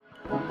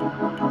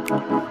Hi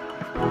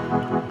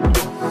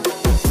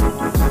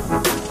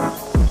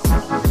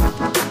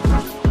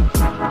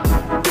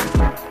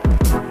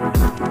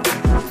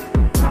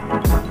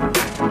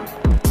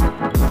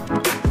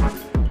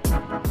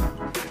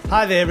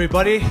there,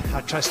 everybody. I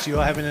trust you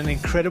are having an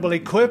incredible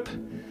equip,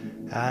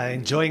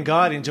 enjoying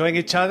God, enjoying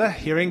each other,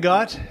 hearing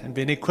God, and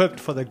being equipped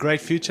for the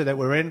great future that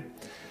we're in.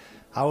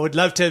 I would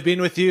love to have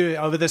been with you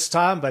over this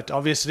time, but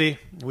obviously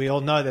we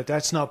all know that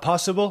that's not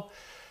possible.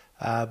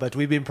 But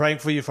we've been praying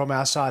for you from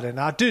our side, and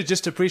I do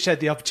just appreciate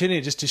the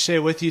opportunity just to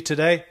share with you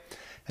today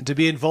and to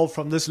be involved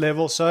from this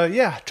level. So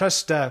yeah,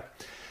 trust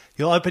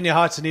you'll open your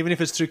hearts, and even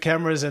if it's through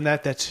cameras and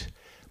that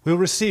we'll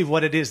receive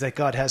what it is that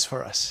God has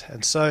for us.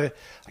 And so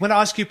I'm going to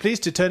ask you please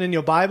to turn in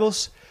your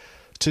Bibles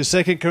to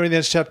 2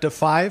 Corinthians chapter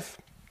 5.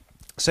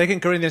 2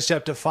 Corinthians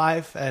chapter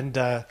 5.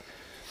 And,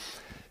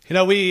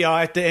 we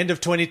are at the end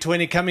of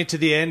 2020, coming to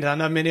the end. I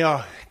know many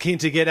are keen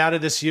to get out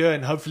of this year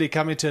and hopefully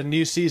coming to a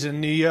new season,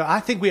 new year. I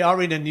think we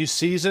are in a new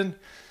season.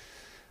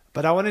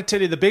 But I want to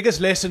tell you the biggest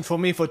lesson for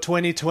me for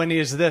 2020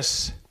 is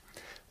this.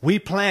 We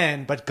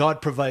plan, but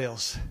God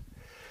prevails.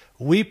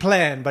 We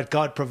plan, but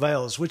God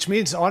prevails, which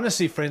means,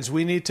 honestly, friends,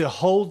 we need to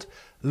hold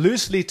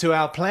loosely to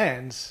our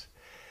plans,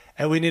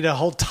 and we need to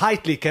hold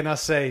tightly, can I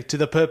say, to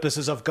the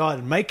purposes of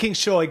God, making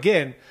sure,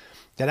 again,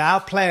 that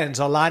our plans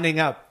are lining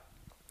up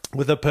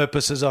with the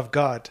purposes of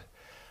God.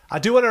 I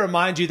do want to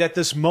remind you that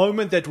this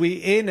moment that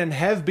we're in and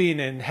have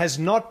been in has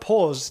not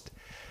paused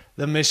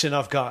the mission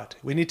of God.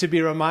 We need to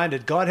be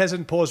reminded God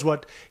hasn't paused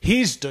what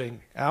He's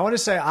doing. And I want to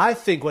say, I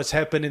think what's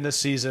happened in this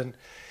season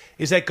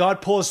is that God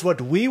paused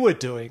what we were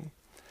doing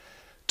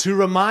to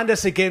remind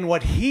us again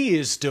what He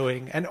is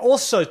doing, and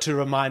also to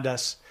remind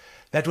us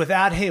that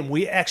without Him,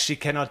 we actually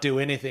cannot do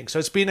anything. So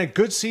it's been a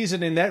good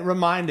season in that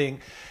reminding,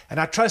 and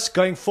I trust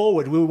going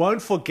forward, we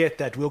won't forget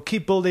that. We'll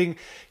keep building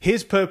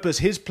His purpose,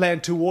 His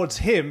plan towards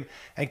Him,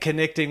 and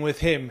connecting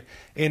with Him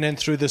in and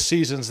through the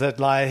seasons that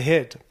lie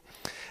ahead.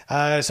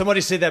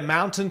 Somebody said that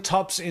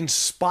mountaintops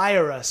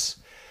inspire us,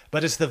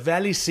 but it's the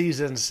valley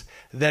seasons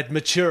that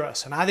mature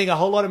us. And I think a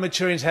whole lot of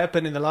maturing's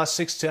happened in the last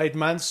 6 to 8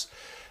 months.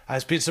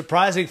 It's been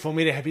surprising for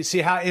me to see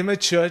how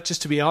immature,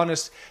 just to be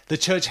honest, the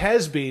church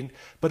has been,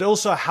 but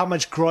also how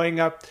much growing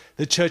up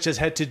the church has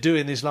had to do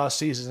in these last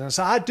seasons. And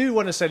so I do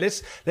want to say,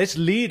 let's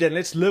lead and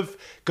let's live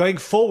going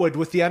forward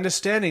with the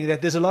understanding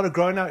that there's a lot of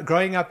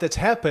growing up that's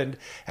happened,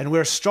 and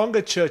we're a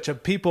stronger church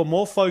of people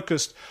more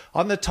focused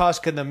on the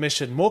task and the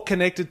mission, more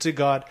connected to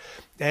God.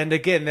 And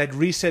again, that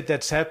reset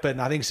that's happened,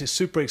 I think is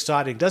super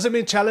exciting. Doesn't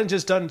mean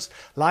challenges don't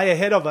lie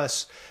ahead of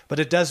us, but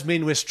it does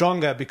mean we're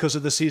stronger because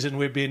of the season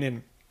we've been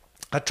in.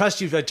 I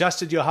trust you've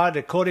adjusted your heart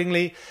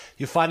accordingly.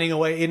 You're finding a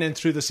way in and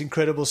through this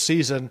incredible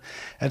season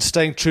and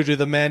staying true to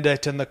the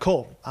mandate and the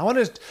call. I want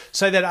to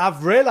say that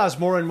I've realized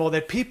more and more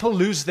that people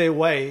lose their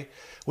way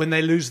when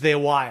they lose their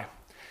why.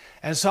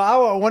 And so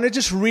I want to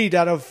just read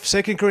out of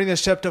 2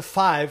 Corinthians chapter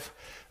 5,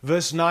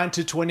 verse 9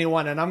 to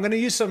 21. And I'm going to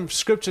use some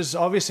scriptures,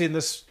 obviously, in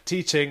this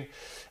teaching.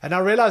 And I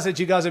realize that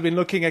you guys have been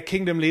looking at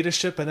kingdom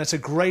leadership, and it's a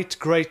great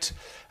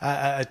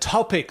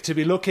topic to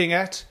be looking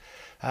at.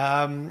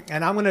 And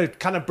I'm going to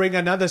kind of bring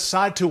another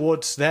side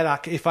towards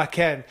that if I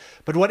can.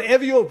 But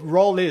whatever your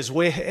role is,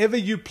 wherever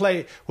you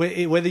play,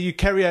 whether you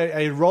carry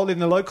a role in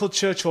the local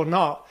church or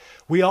not,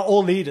 we are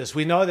all leaders.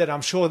 We know that.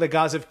 I'm sure the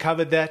guys have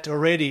covered that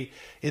already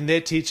in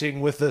their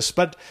teaching with this.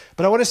 But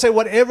I want to say,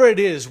 whatever it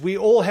is, we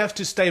all have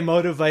to stay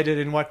motivated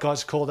in what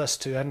God's called us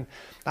to. And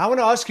I want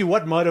to ask you,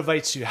 what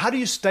motivates you? How do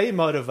you stay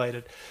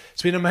motivated?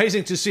 It's been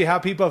amazing to see how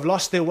people have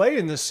lost their way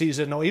in this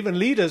season, or even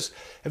leaders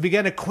have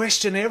begun to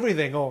question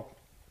everything, or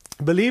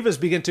believers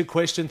begin to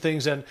question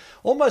things and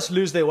almost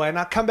lose their way. And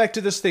I come back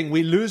to this thing.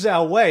 We lose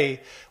our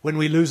way when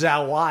we lose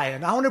our why.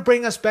 And I want to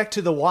bring us back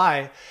to the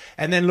why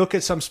and then look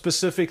at some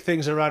specific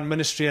things around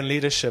ministry and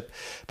leadership.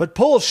 But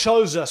Paul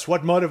shows us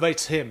what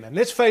motivates him. And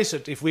let's face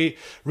it, if we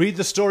read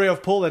the story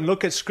of Paul and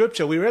look at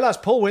Scripture, we realize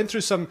Paul went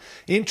through some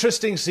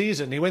interesting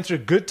season. He went through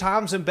good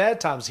times and bad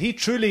times. He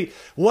truly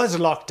was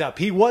locked up.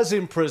 He was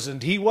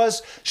imprisoned. He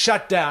was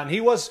shut down.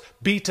 He was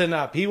beaten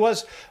up. He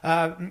was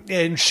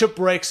in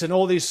shipwrecks and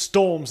all these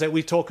storms that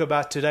we talk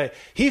about today.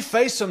 He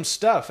faced some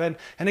stuff. And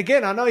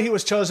again, I know he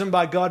was chosen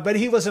by God, but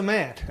he was a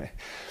man.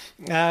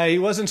 He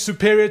wasn't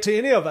superior to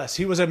any of us.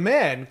 He was a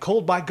man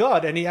called by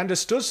God, and he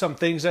understood some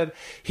things, and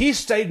he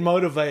stayed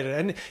motivated.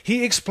 And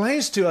he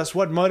explains to us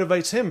what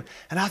motivates him.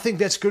 And I think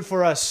that's good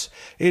for us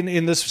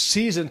in this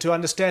season to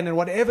understand, and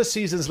whatever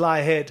seasons lie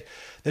ahead,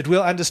 that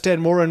we'll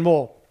understand more and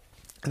more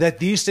that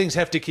these things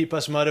have to keep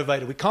us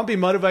motivated. We can't be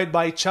motivated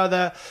by each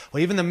other or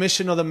even the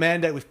mission or the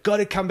mandate. We've got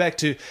to come back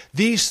to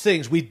these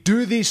things. We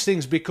do these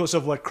things because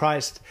of what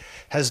Christ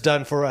has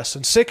done for us.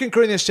 In 2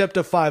 Corinthians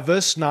chapter 5,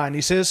 verse 9,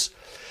 he says,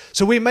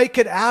 "So we make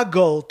it our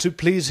goal to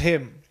please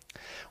him,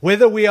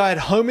 whether we are at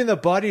home in the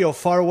body or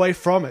far away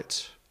from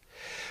it.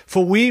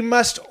 For we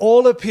must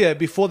all appear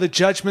before the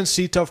judgment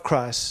seat of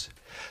Christ,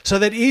 so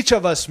that each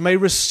of us may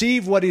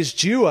receive what is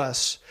due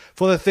us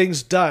for the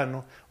things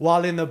done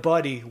while in the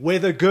body,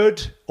 whether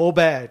good or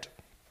bad."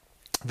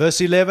 Verse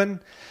 11,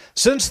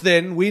 Since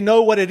then, we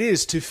know what it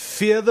is to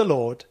fear the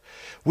Lord.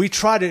 We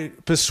try to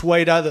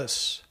persuade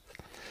others.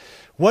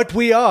 What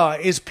we are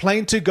is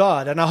plain to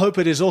God, and I hope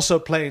it is also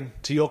plain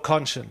to your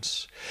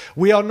conscience.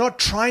 We are not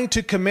trying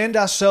to commend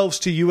ourselves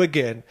to you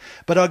again,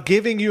 but are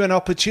giving you an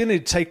opportunity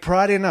to take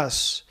pride in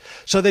us,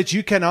 so that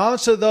you can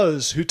answer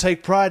those who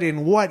take pride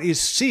in what is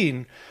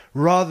seen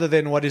rather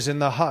than what is in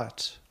the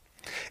heart.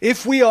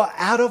 If we are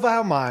out of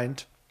our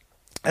mind,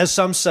 as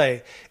some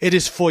say, it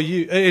is for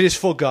you, it is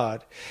for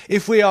God.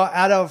 If we are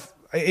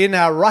in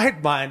our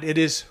right mind, it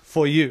is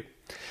for you.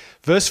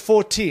 Verse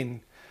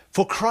 14,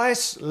 for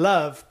Christ's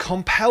love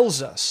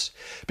compels us,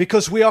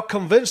 because we are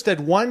convinced that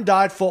one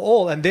died for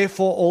all, and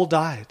therefore all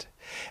died.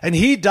 And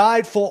he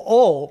died for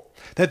all,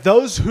 that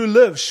those who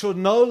live should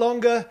no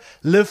longer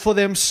live for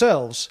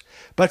themselves,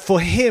 but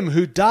for him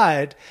who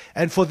died,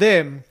 and for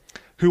them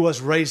who was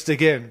raised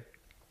again.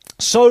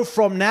 So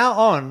from now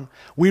on,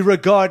 we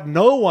regard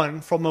no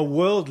one from a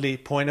worldly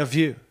point of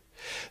view.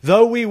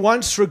 Though we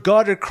once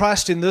regarded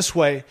Christ in this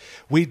way,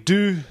 we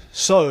do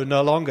so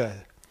no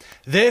longer.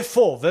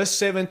 Therefore, verse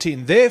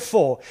 17,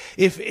 therefore,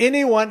 if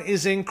anyone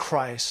is in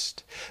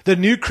Christ, the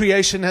new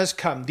creation has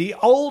come. The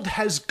old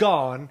has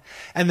gone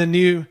and the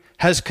new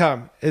has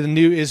come. And the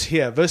new is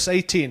here. Verse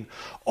 18,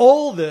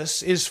 all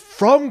this is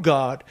from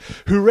God,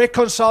 who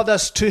reconciled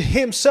us to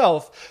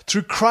himself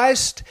through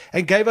Christ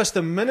and gave us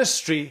the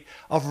ministry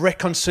of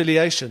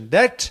reconciliation.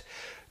 That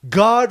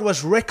God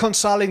was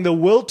reconciling the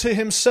world to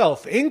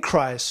himself in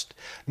Christ,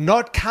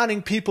 not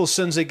counting people's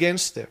sins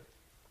against them.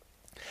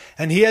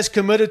 And he has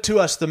committed to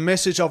us the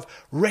message of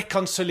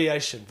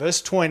reconciliation.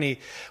 Verse 20,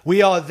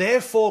 we are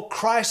therefore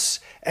Christ's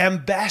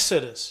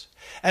ambassadors,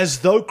 as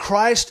though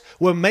Christ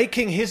were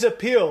making his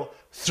appeal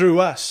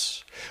through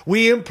us.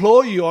 We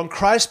implore you on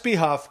Christ's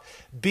behalf,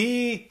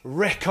 be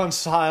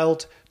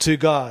reconciled to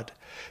God.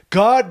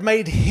 God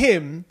made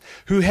him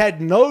who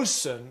had no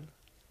sin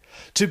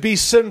to be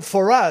sin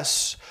for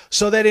us,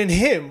 so that in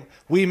him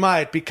we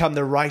might become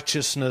the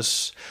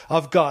righteousness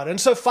of God. And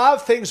so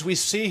 5 things we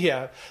see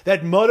here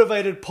that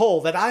motivated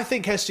Paul, that I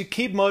think has to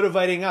keep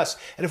motivating us.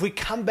 And if we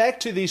come back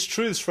to these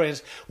truths,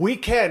 friends, we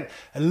can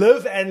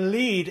live and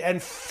lead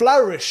and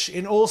flourish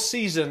in all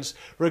seasons,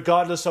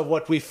 regardless of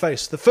what we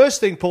face. The first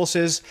thing Paul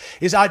says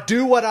is, I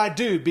do what I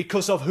do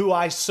because of who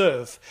I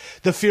serve.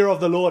 The fear of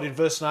the Lord in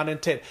verse 9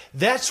 and 10.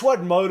 That's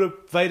what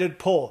motivated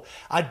Paul.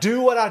 I do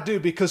what I do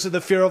because of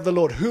the fear of the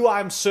Lord, who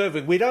I'm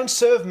serving. We don't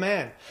serve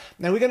man.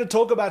 Now we're going to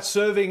talk about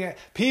serving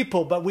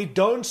people, but we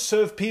don't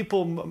serve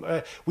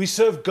people. We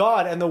serve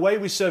God, and the way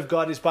we serve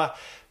God is by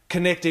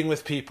connecting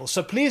with people.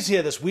 So please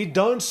hear this. We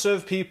don't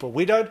serve people.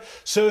 We don't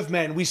serve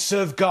man. We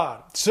serve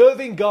God.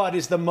 Serving God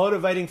is the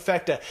motivating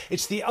factor.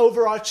 It's the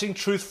overarching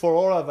truth for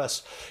all of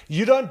us.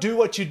 You don't do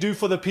what you do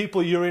for the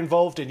people you're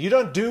involved in. You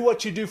don't do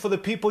what you do for the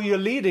people you're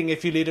leading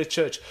if you lead a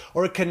church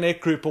or a connect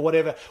group or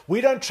whatever.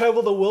 We don't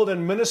travel the world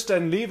and minister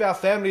and leave our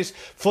families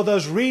for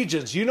those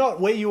regions. You're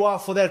not where you are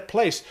for that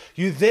place.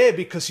 You're there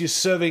because you're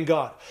serving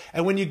God.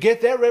 And when you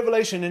get that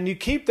revelation and you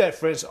keep that,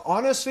 friends,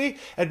 honestly,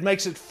 it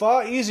makes it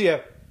far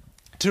easier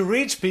to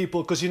reach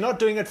people, because you're not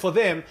doing it for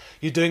them,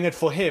 you're doing it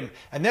for him.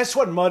 And that's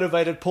what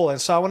motivated Paul.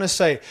 And so I want to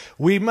say,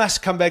 we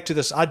must come back to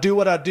this. I do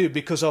what I do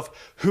because of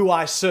who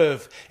I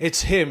serve.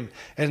 It's him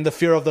and the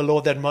fear of the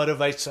Lord that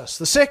motivates us.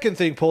 The second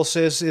thing Paul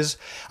says is,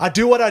 I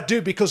do what I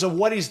do because of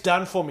what he's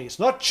done for me. It's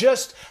not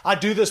just I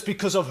do this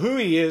because of who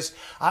he is.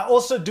 I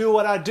also do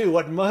what I do.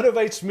 What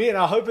motivates me, and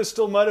I hope it's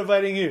still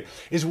motivating you,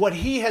 is what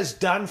he has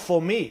done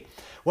for me.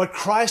 What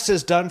Christ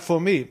has done for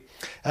me.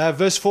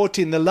 Verse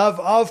 14, the love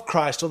of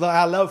Christ, although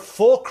our love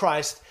for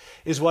Christ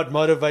is what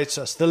motivates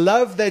us. The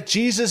love that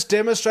Jesus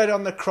demonstrated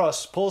on the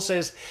cross, Paul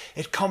says,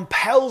 it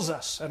compels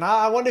us. And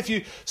I wonder if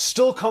you're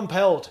still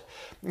compelled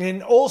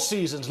in all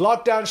seasons,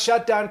 lockdown,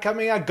 shutdown,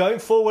 coming out, going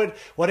forward,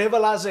 whatever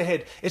lies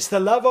ahead. It's the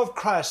love of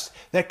Christ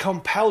that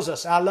compels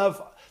us. Our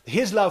love,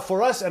 his love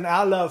for us and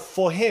our love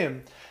for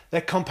him,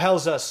 that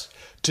compels us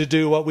to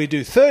do what we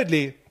do.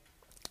 Thirdly,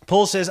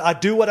 Paul says, I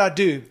do what I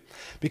do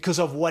because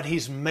of what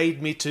he's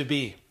made me to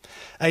be.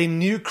 A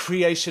new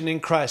creation in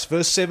Christ.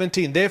 Verse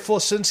 17,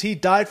 therefore, since he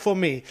died for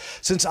me,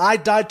 since I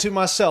died to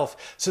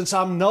myself, since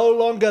I'm no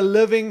longer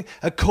living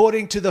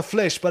according to the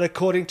flesh, but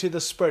according to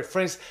the Spirit.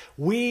 Friends,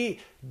 we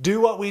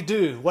do what we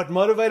do. What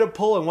motivated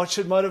Paul and what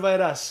should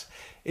motivate us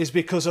is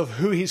because of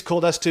who he's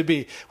called us to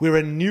be. We're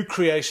a new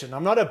creation.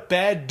 I'm not a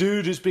bad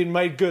dude who's been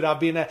made good.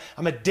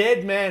 I'm a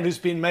dead man who's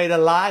been made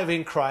alive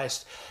in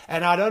Christ.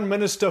 And I don't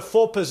minister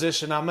for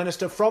position. I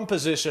minister from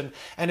position.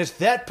 And it's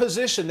that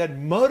position that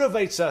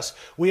motivates us.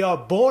 We are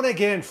born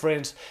again,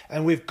 friends.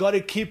 And we've got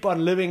to keep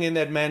on living in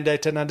that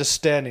mandate and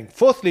understanding.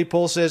 Fourthly,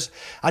 Paul says,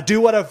 I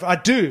do what I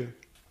do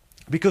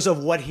because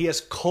of what he has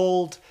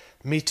called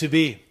me to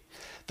be.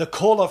 The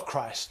call of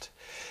Christ.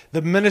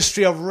 The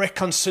ministry of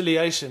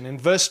reconciliation. In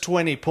verse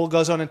 20, Paul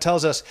goes on and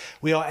tells us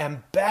we are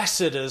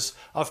ambassadors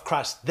of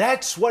Christ.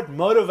 That's what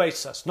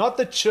motivates us. Not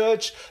the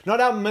church,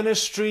 not our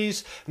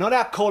ministries, not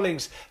our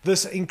callings.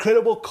 This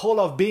incredible call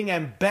of being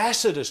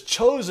ambassadors,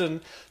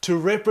 chosen to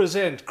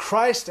represent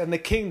Christ and the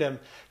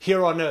kingdom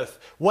here on earth.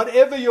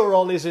 Whatever your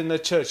role is in the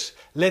church,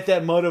 let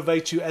that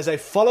motivate you. As a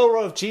follower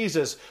of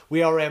Jesus,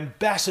 we are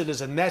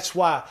ambassadors, and that's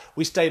why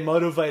we stay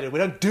motivated. We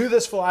don't do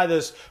this for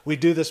others. We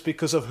do this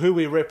because of who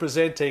we're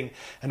representing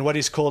and what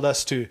He's called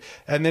us to.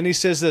 And then he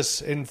says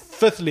this, in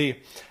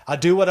fifthly, I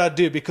do what I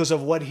do because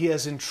of what He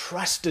has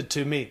entrusted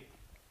to me.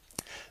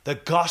 The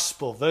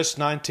gospel, verse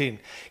 19,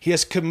 He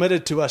has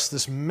committed to us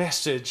this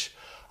message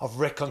of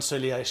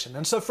reconciliation.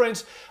 And so,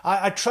 friends,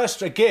 I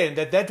trust again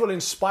that will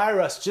inspire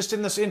us just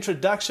in this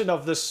introduction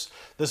of this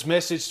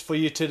message for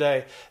you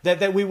today,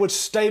 that we would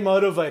stay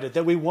motivated,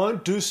 that we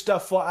won't do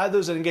stuff for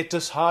others and get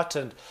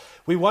disheartened.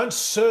 We won't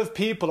serve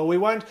people, or we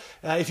won't,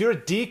 if you're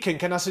a deacon,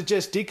 can I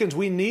suggest, deacons,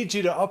 we need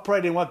you to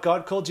operate in what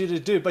God called you to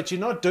do, but you're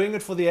not doing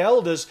it for the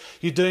elders,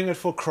 you're doing it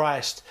for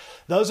Christ.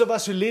 Those of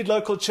us who lead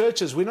local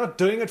churches, we're not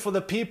doing it for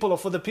the people or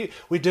for the people,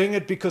 we're doing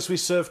it because we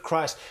serve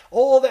Christ.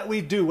 All that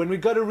we do, when we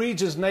go to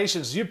regions,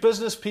 nations, you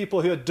business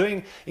people who are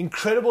doing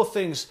incredible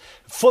things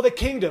for the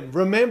kingdom,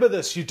 remember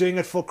this, you're doing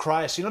it for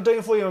Christ. You're not doing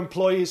it for your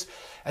employees.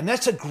 And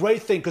that's a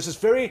great thing, because it's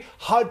very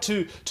hard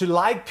to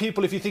like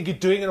people if you think you're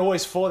doing it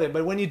always for them.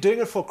 But when you're doing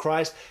it for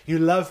Christ, you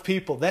love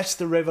people. That's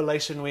the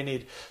revelation we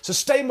need. So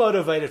stay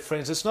motivated,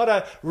 friends. It's not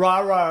a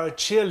rah-rah or a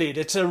cheerlead.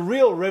 It's a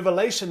real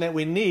revelation that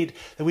we need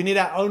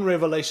our own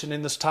revelation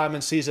in this time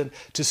and season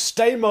to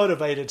stay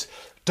motivated.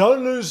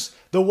 Don't lose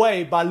the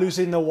way by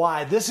losing the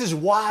why. This is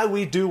why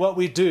we do what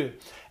we do.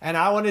 And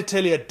I want to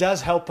tell you, it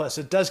does help us.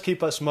 It does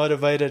keep us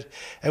motivated,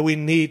 and we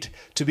need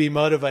to be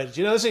motivated.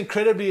 You know, it's an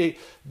incredibly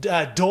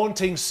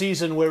daunting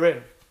season we're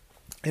in.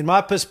 In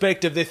my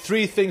perspective, there are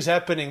three things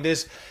happening.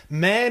 There's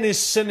man is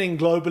sinning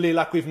globally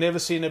like we've never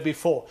seen it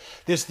before.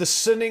 There's the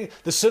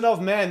sin of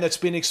man that's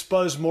been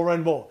exposed more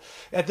and more.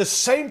 At the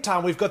same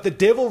time, we've got the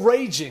devil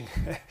raging,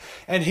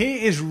 and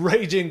he is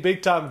raging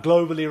big time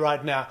globally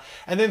right now.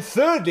 And then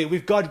thirdly,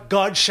 we've got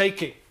God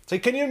shaking. So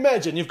can you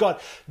imagine? You've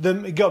got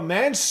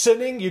man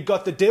sinning, you've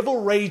got the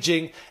devil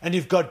raging, and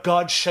you've got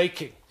God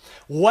shaking.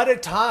 What a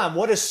time,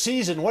 what a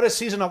season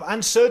of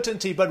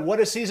uncertainty, but what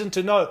a season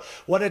to know.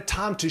 What a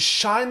time to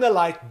shine the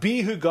light,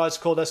 be who God's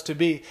called us to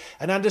be,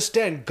 and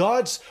understand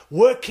God's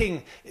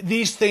working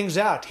these things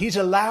out. He's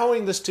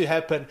allowing this to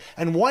happen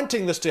and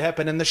wanting this to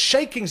happen, and the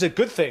shaking's a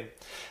good thing.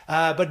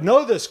 But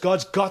know this,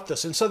 God's got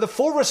this. And so the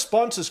 4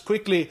 responses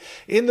quickly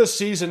in this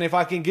season, if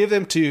I can give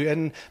them to you,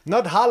 and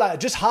not highlight,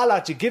 just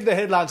highlight you, give the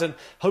headlines, and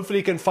hopefully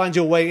you can find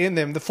your way in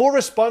them. The 4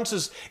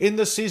 responses in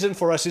this season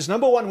for us is,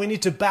 number 1, we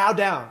need to bow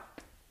down.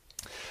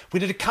 We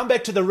need to come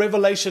back to the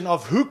revelation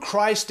of who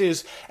Christ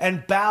is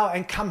and bow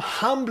and come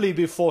humbly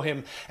before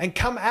Him and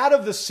come out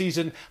of this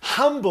season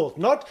humbled,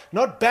 not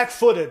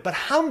back-footed, but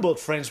humbled,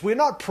 friends. We're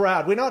not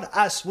proud. We're not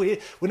us. We're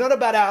not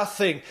about our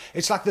thing.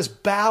 It's like this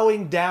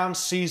bowing down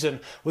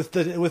season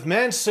with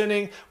man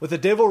sinning, with the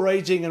devil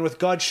raging, and with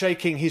God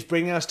shaking. He's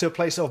bringing us to a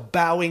place of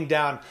bowing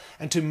down,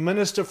 and to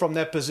minister from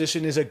that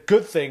position is a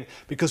good thing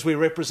because we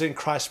represent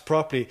Christ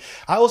properly.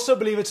 I also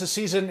believe it's a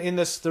season in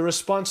this, the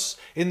response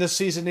in this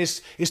season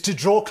is to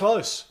draw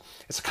close.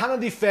 It's kind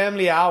of the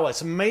family hour.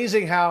 It's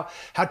amazing how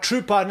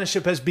true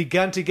partnership has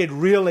begun to get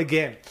real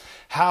again.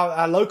 How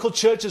our local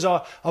churches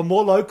are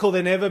more local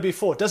than ever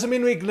before. It doesn't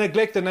mean we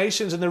neglect the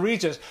nations and the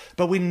regions,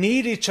 but we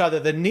need each other.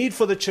 The need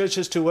for the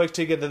churches to work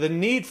together. The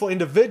need for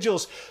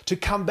individuals to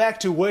come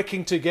back to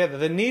working together.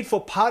 The need for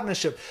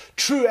partnership,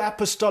 true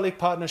apostolic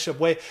partnership,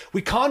 where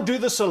we can't do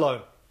this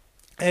alone.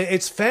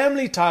 It's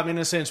family time in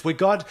a sense, where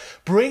God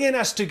bringing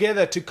us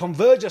together to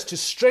converge us, to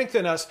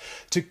strengthen us,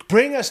 to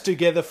bring us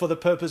together for the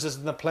purposes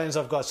and the plans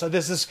of God. So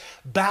there's this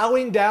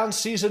bowing down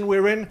season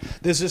we're in.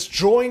 There's this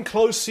drawing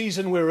close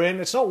season we're in.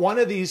 It's not one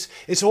of these,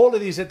 it's all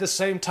of these at the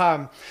same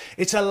time.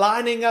 It's a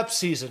lining up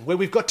season where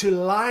we've got to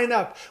line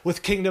up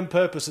with kingdom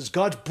purposes.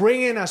 God's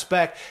bringing us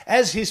back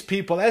as His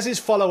people, as His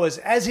followers,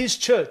 as His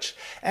church,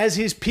 as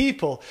His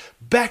people,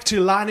 back to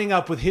lining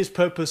up with His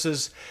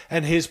purposes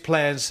and His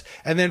plans.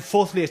 And then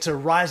fourthly, it's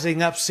a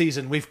rising up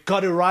season. We've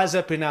got to rise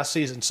up in our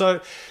season. So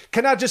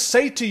can I just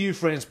say to you,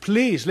 friends,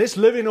 please, let's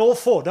live in all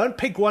 4. Don't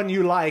pick one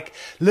you like.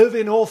 Live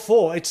in all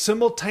 4. It's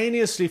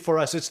simultaneously for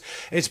us.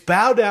 It's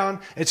bow down,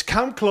 it's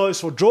come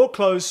close or draw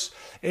close,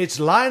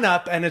 it's line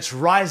up, and it's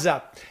rise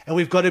up. And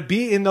we've got to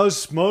be in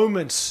those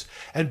moments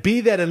and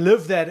be that and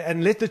live that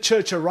and let the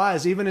church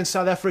arise, even in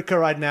South Africa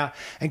right now,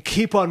 and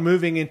keep on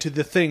moving into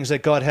the things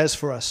that God has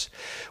for us.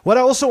 What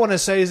I also want to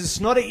say is it's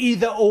not an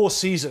either-or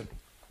season.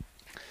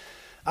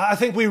 I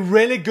think we're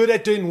really good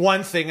at doing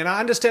one thing, and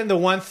I understand the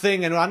one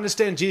thing, and I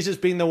understand Jesus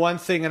being the one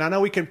thing, and I know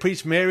we can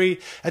preach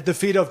Mary at the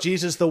feet of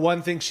Jesus, the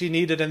one thing she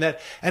needed, and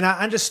I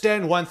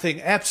understand one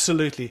thing,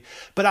 absolutely.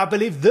 But I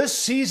believe this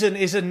season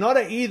is not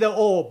an either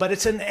or, but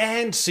it's an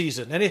and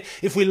season. And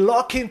if we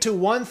lock into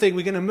one thing,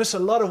 we're going to miss a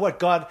lot of what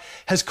God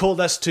has called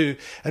us to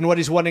and what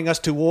He's wanting us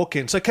to walk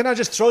in. So can I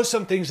just throw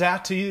some things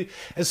out to you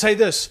and say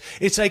this?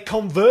 It's a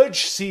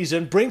converge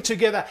season, bring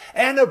together,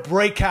 and a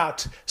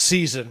breakout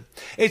season.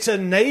 It's a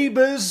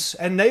neighbor neighbors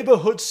and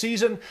neighborhood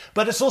season,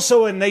 but it's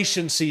also a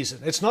nation season.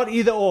 It's not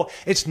either or.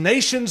 It's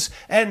nations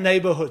and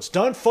neighborhoods.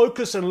 Don't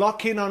focus and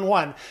lock in on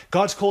one.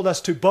 God's called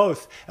us to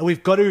both, and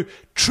we've got to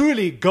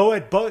truly go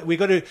at both. We've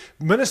got to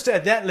minister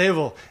at that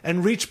level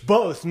and reach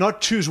both,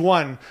 not choose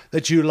one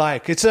that you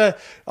like. It's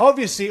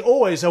obviously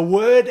always a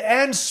word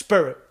and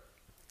spirit.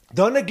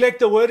 Don't neglect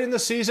the word in the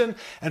season,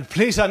 and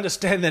please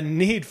understand the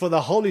need for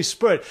the Holy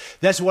Spirit.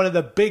 That's one of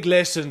the big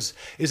lessons,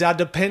 is our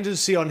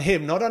dependency on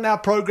Him, not on our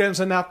programs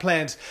and our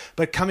plans,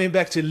 but coming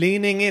back to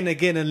leaning in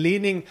again and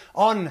leaning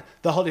on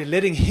the Holy,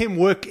 letting Him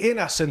work in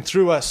us and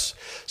through us.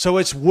 So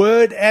it's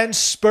word and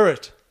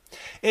spirit.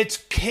 It's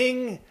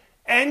king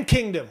and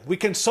kingdom. We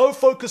can so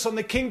focus on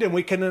the kingdom,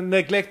 we can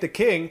neglect the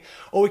king,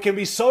 or we can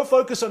be so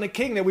focused on the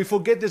king that we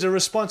forget there's a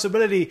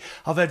responsibility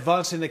of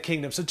advancing the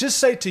kingdom. So just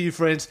say to you,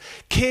 friends,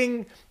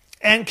 king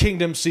and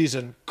kingdom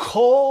season.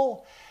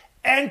 Call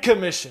and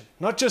commission.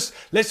 Not just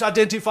let's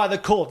identify the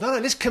call. No,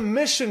 let's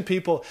commission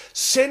people,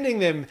 sending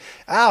them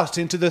out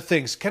into the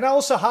things. Can I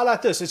also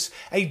highlight this? It's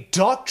a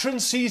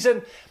doctrine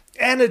season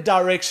and a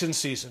direction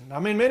season. I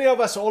mean, many of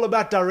us are all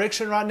about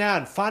direction right now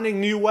and finding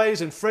new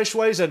ways and fresh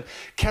ways and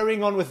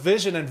carrying on with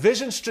vision, and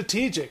vision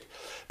strategic.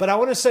 But I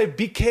want to say,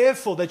 be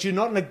careful that you're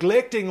not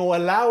neglecting or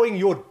allowing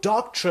your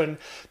doctrine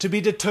to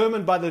be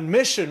determined by the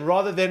mission,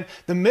 rather than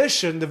the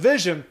mission, the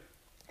vision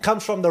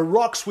comes from the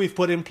rocks we've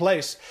put in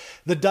place,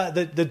 the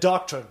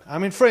doctrine. I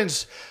mean,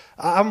 friends,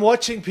 I'm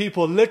watching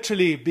people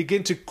literally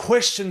begin to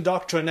question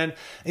doctrine, and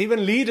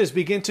even leaders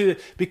begin to,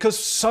 because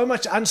so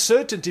much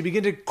uncertainty,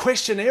 begin to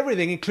question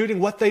everything, including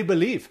what they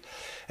believe.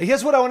 And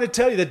here's what I want to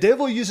tell you. The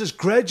devil uses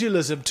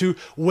gradualism to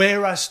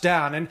wear us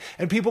down,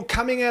 and people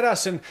coming at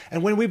us. And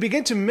when we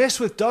begin to mess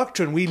with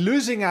doctrine, we're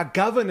losing our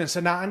governance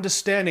and our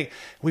understanding.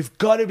 We've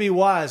got to be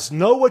wise.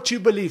 Know what you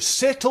believe.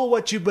 Settle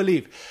what you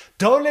believe.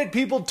 Don't let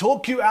people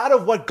talk you out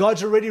of what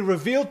God's already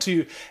revealed to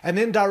you. And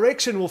then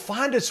direction will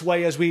find its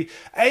way as we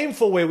aim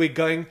for where we're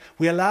going.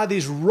 We allow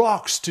these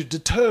rocks to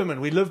determine.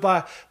 We live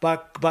by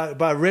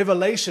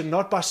revelation,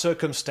 not by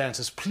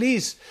circumstances.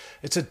 Please,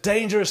 it's a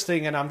dangerous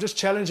thing, and I'm just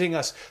challenging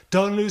us.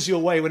 Don't lose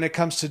your way when it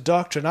comes to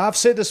doctrine. I've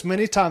said this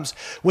many times.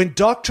 When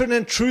doctrine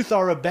and truth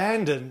are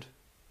abandoned,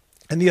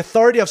 and the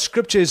authority of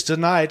Scripture is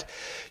denied,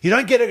 you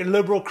don't get a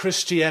liberal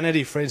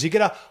Christianity, friends. You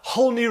get a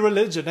whole new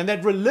religion. And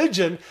that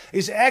religion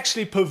is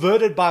actually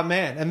perverted by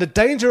man. And the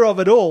danger of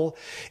it all,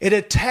 it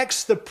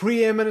attacks the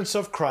preeminence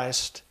of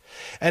Christ,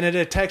 and it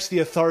attacks the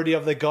authority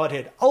of the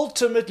Godhead.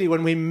 Ultimately,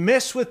 when we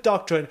mess with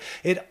doctrine,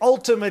 it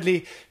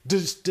ultimately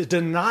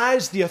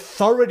denies the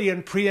authority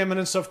and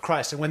preeminence of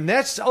Christ. And when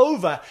that's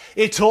over,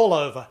 it's all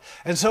over.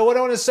 And so what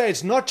I want to say,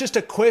 it's not just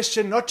a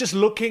question, not just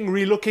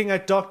relooking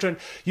at doctrine.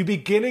 You're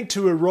beginning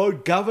to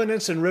erode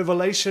governance and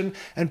revelation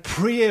and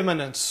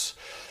preeminence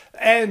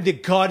and the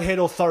Godhead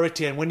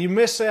authority. And when you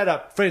mess that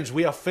up, friends,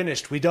 we are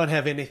finished. We don't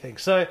have anything.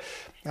 So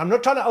I'm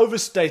not trying to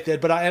overstate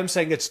that, but I am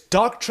saying it's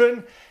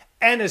doctrine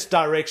and its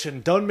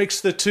direction. Don't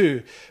mix the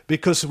two,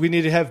 because we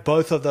need to have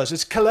both of those.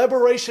 It's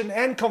collaboration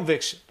and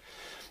conviction.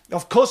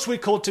 Of course, we're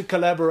called to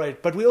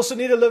collaborate, but we also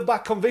need to live by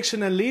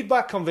conviction and lead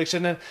by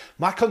conviction. And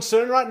my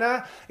concern right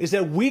now is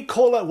that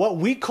what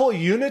we call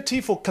unity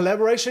for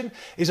collaboration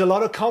is a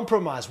lot of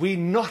compromise. We're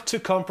not to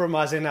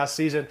compromise in our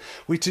season.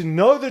 We're to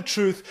know the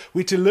truth.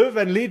 We're to live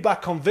and lead by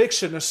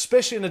conviction,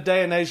 especially in a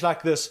day and age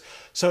like this.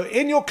 So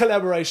in your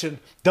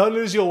collaboration, don't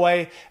lose your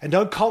way and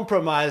don't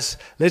compromise.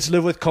 Let's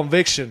live with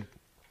conviction.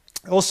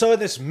 Also,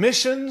 there's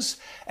missions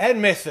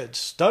and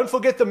methods. Don't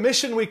forget the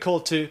mission we call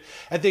to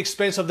at the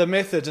expense of the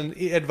methods, and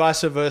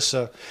vice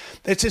versa.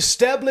 It's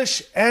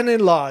establish and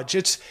enlarge.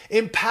 It's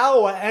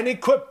empower and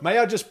equip. May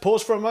I just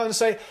pause for a moment and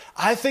say,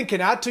 I think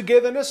in our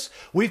togetherness,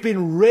 we've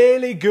been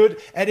really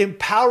good at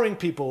empowering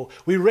people.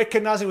 We're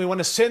recognizing we want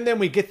to send them,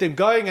 we get them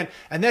going,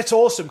 and that's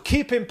awesome.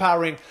 Keep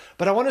empowering.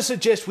 But I want to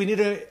suggest we need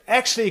to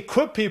actually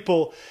equip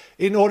people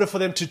in order for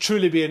them to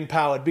truly be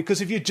empowered.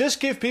 Because if you just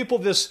give people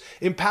this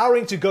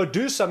empowering to go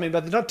do something,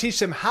 but not teach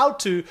them how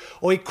to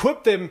or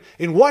equip them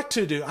in what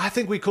to do, I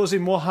think we're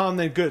causing more harm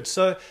than good.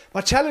 So my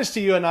challenge to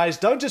you and I is,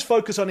 don't just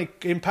focus on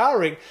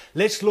empowering.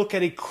 Let's look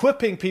at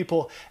equipping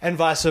people and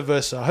vice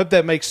versa. I hope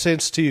that makes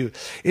sense to you.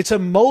 It's a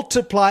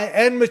multiply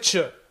and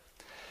mature.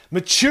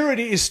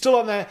 Maturity is still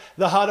on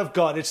the heart of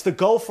God. It's the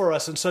goal for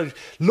us. And so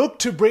look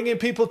to bringing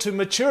people to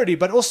maturity,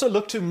 but also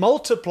look to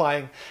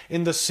multiplying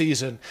in this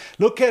season.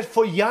 Look at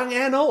for young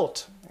and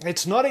old.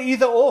 It's not an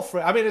either or.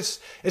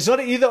 It's not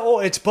an either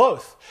or. It's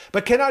both.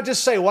 But can I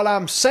just say, while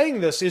I'm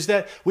saying this, is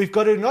that we've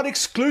got to not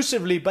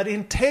exclusively, but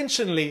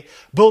intentionally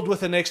build with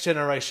the next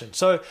generation.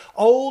 So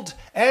old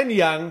and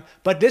young,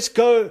 but let's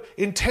go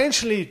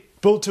intentionally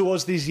build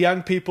towards these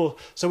young people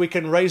so we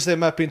can raise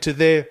them up into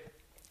their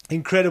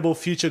incredible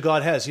future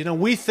God has. You know,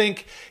 we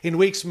think in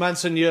weeks,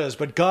 months, and years,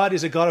 but God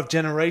is a God of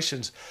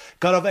generations.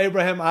 God of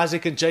Abraham,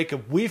 Isaac, and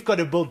Jacob. We've got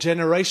to build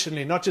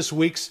generationally, not just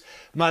weeks,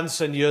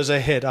 months and years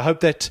ahead. I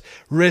hope that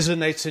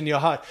resonates in your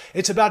heart.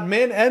 It's about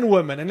men and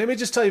women. And let me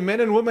just tell you, men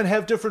and women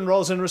have different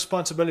roles and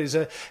responsibilities.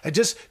 And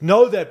just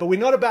know that. But we're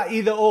not about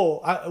either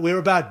or. We're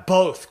about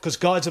both, because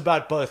God's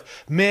about both,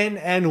 men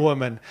and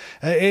women.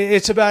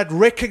 It's about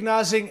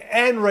recognizing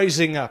and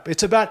raising up.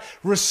 It's about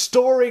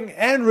restoring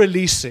and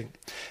releasing.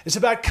 It's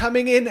about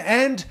coming in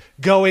and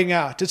going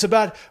out. It's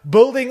about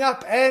building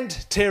up and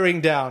tearing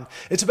down.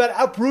 It's about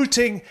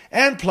uprooting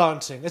and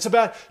planting. It's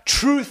about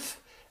truth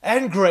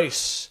and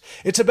grace.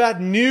 It's about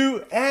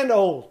new and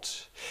old.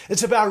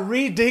 It's about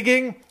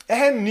redigging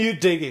and new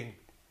digging.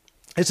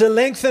 It's a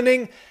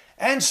lengthening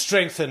and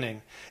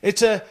strengthening.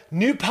 It's a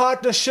new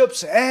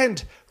partnerships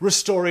and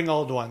restoring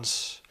old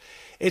ones.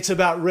 It's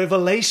about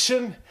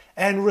revelation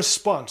and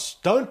response.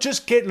 Don't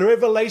just get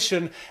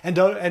revelation and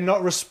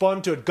not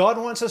respond to it. God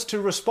wants us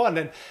to respond.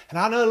 And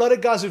I know a lot of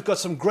guys who've got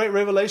some great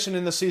revelation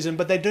in the season,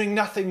 but they're doing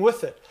nothing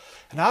with it.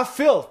 And I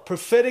feel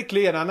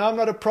prophetically, and I know I'm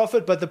not a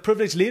prophet, but the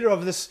privileged leader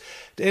of this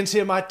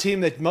NCMI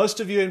team that most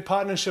of you are in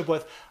partnership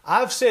with,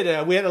 I've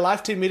said, we had a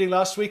life team meeting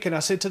last week, and I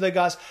said to the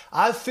guys,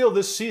 I feel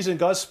this season,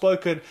 God's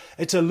spoken,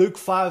 it's a Luke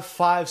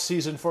 5:5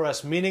 season for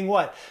us. Meaning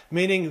what?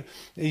 Meaning,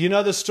 you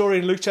know the story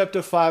in Luke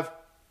chapter 5,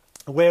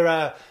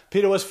 where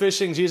Peter was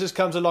fishing, Jesus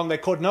comes along, they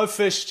caught no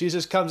fish,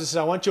 Jesus comes and says,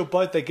 I want your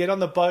boat. They get on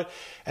the boat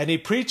and he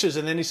preaches,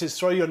 and then he says,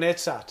 throw your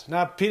nets out.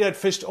 Now Peter had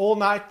fished all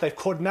night, they've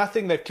caught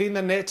nothing, they've cleaned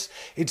the nets,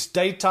 it's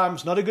daytime,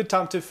 it's not a good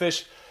time to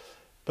fish.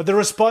 But the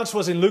response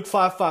was in Luke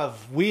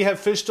 5:5, we have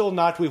fished all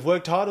night, we've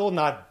worked hard all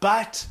night,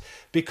 but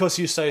because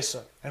you say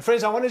so. And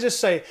friends, I want to just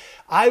say,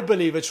 I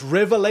believe it's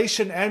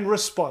revelation and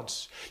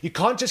response. You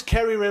can't just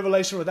carry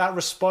revelation without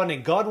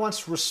responding. God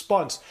wants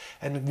response.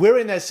 And we're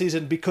in that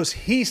season because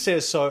He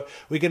says so.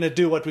 We're going to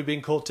do what we've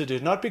been called to do.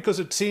 Not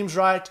because it seems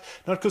right,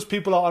 not because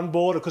people are on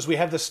board or because we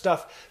have the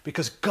stuff,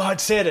 because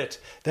God said it.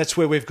 That's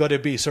where we've got to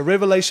be. So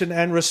revelation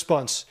and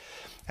response.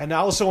 And I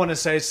also want to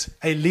say it's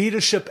a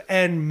leadership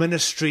and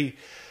ministry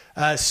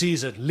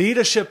season,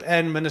 leadership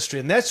and ministry.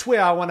 And that's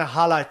where I want to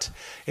highlight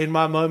in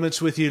my moments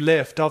with you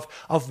left of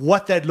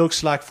what that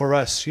looks like for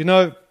us. You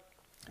know,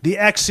 the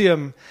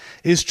axiom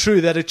is true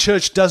that a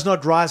church does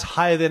not rise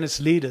higher than its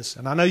leaders.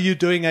 And I know you're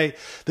doing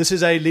this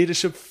is a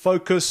leadership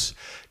focus,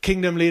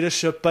 kingdom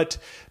leadership, but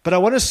I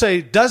want to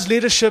say, does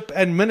leadership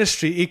and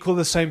ministry equal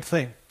the same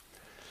thing?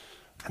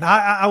 And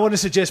I want to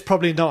suggest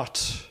probably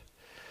not.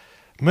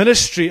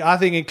 Ministry, I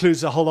think,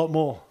 includes a whole lot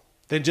more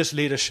than just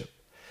leadership.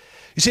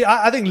 You see,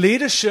 I think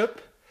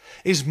leadership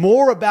is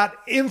more about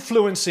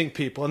influencing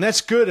people, and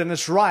that's good and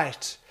it's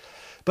right.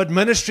 But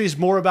ministry is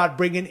more about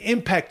bringing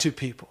impact to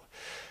people.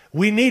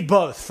 We need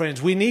both,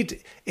 friends. We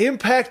need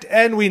impact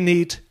and we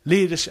need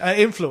leadership,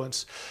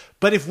 influence.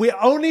 But if we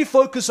only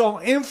focus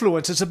on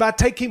influence, it's about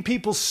taking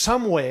people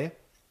somewhere.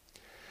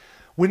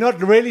 We're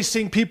not really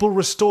seeing people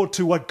restored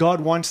to what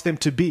God wants them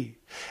to be.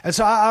 And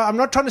so I'm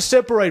not trying to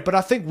separate, but I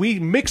think we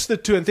mix the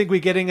two and think we're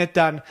getting it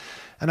done.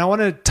 And I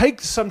want to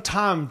take some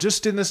time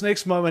just in this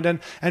next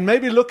moment and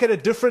maybe look at a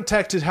different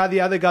tack to how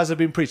the other guys have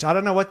been preached. I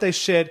don't know what they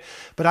shared,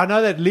 but I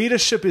know that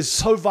leadership is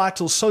so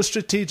vital, so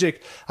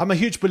strategic. I'm a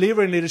huge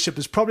believer in leadership.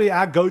 It's probably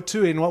our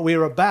go-to in what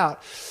we're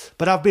about.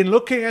 But I've been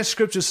looking at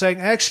scripture saying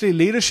actually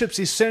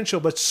leadership's essential,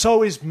 but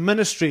so is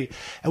ministry.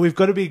 And we've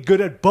got to be good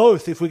at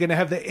both if we're going to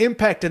have the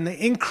impact and the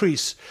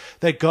increase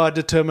that God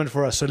determined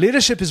for us. So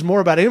leadership is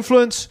more about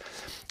influence.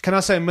 Can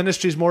I say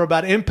ministry is more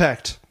about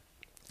impact?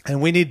 And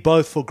we need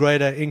both for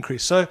greater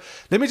increase. So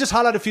let me just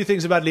highlight a few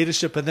things about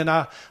leadership, and then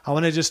I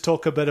want to just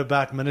talk a bit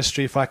about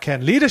ministry if I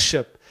can.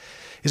 Leadership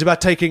is about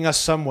taking us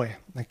somewhere.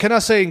 And can I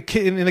say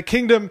in the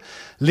kingdom,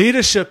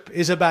 leadership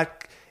is about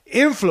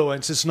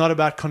influence. It's not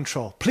about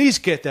control. Please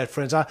get that,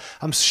 friends.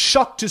 I'm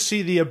shocked to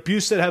see the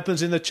abuse that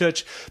happens in the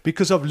church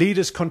because of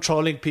leaders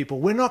controlling people.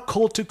 We're not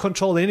called to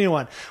control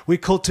anyone. We're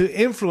called to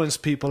influence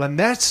people, and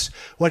that's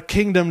what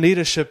kingdom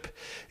leadership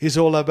is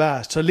all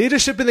about. So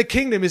leadership in the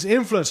kingdom is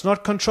influence,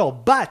 not control.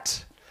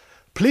 But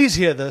please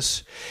hear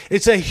this.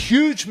 It's a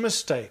huge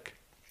mistake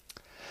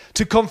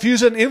to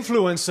confuse an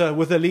influencer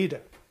with a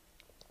leader.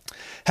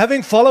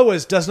 Having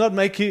followers does not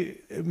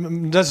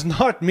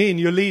mean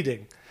you're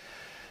leading.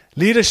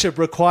 Leadership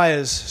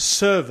requires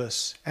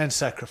service and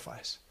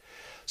sacrifice.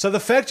 So the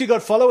fact you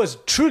got followers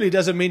truly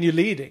doesn't mean you're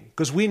leading,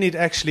 because we need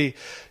actually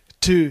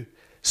to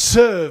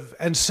serve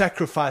and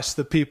sacrifice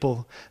the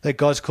people that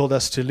God's called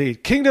us to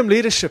lead. Kingdom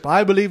leadership,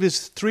 I believe,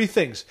 is three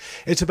things.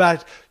 It's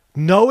about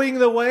knowing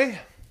the way,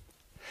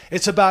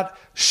 it's about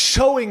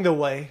showing the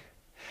way,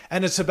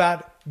 and it's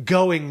about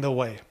going the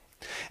way.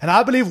 And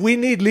I believe we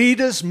need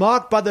leaders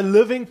marked by the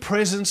living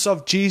presence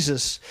of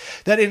Jesus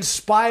that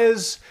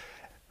inspires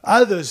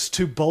others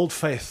to bold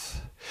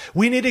faith.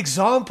 We need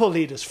example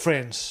leaders,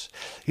 friends.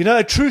 You know,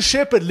 a true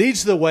shepherd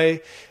leads the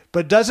way,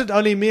 but doesn't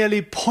only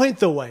merely point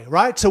the way,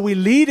 right? So we're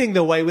leading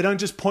the way. We don't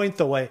just point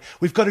the way.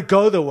 We've got to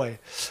go the way.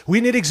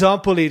 We need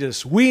example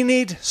leaders. We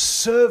need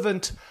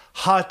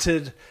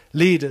servant-hearted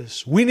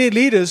leaders. We need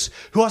leaders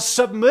who are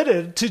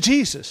submitted to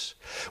Jesus.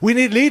 We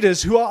need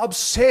leaders who are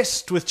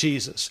obsessed with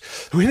Jesus.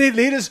 We need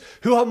leaders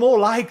who are more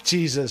like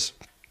Jesus.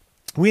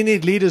 We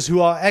need leaders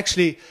who are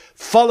actually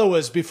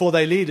followers before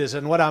they're leaders.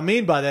 And what I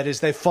mean by that is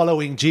they're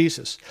following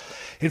Jesus.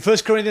 In 1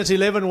 Corinthians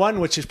 11:1,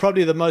 which is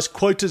probably the most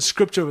quoted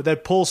scripture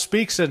that Paul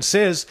speaks and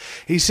says,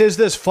 he says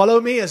this,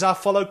 follow me as I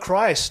follow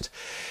Christ.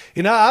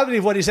 You know, I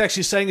believe what he's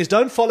actually saying is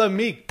don't follow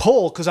me,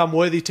 Paul, because I'm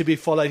worthy to be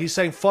followed. He's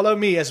saying follow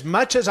me as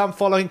much as I'm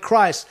following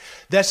Christ.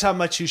 That's how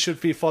much you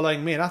should be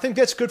following me. And I think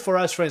that's good for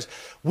us, friends.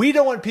 We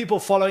don't want people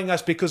following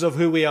us because of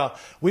who we are.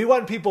 We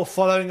want people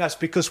following us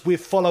because we're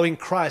following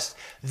Christ.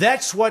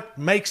 That's what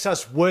makes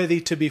us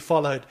worthy to be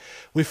followed.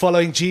 We're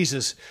following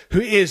Jesus,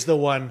 who is the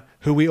one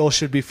who we all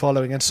should be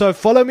following. And so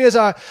follow me as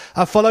I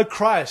follow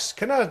Christ.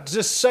 Can I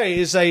just say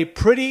is a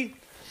pretty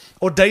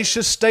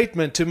audacious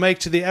statement to make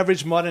to the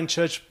average modern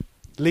church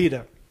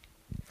leader.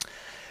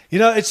 You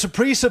know, it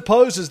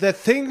presupposes that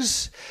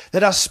things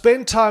that I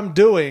spend time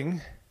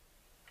doing,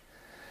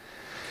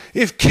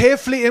 if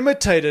carefully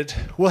imitated,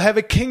 will have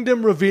a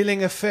kingdom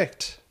revealing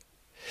effect.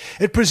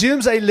 It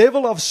presumes a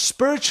level of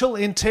spiritual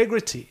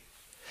integrity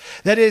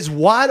that is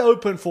wide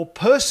open for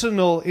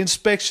personal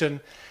inspection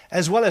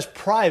as well as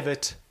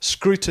private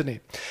scrutiny.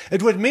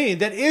 It would mean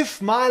that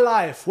if my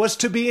life was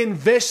to be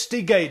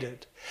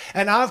investigated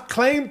and I've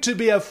claimed to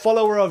be a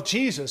follower of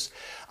Jesus,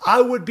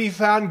 I would be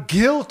found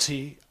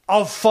guilty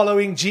of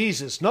following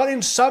Jesus. Not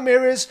in some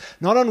areas,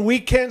 not on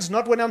weekends,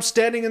 not when I'm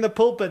standing in the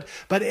pulpit,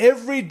 but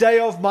every day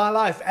of my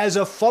life as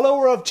a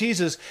follower of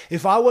Jesus.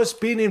 If I was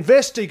being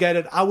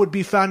investigated, I would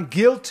be found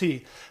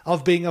guilty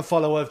of being a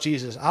follower of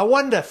Jesus. I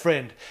wonder,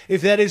 friend,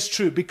 if that is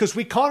true, because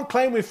we can't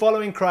claim we're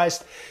following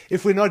Christ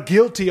if we're not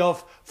guilty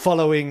of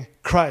following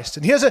Christ.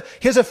 And here's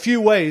a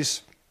few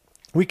ways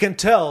we can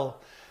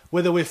tell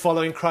whether we're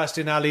following Christ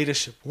in our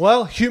leadership.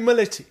 Well,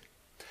 humility.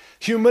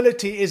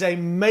 Humility is a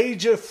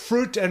major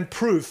fruit and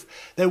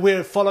proof that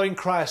we're following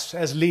Christ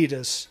as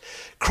leaders.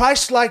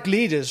 Christ-like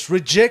leaders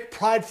reject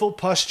prideful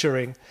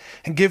posturing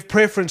and give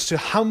preference to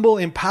humble,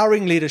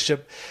 empowering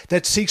leadership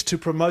that seeks to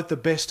promote the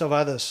best of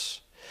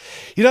others.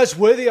 You know, it's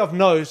worthy of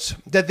note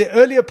that the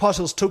early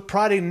apostles took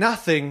pride in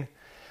nothing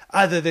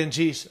other than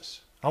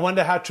Jesus. I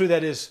wonder how true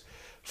that is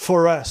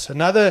for us.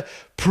 Another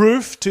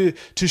proof to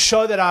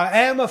show that I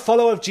am a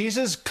follower of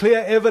Jesus,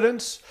 clear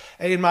evidence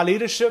in my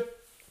leadership,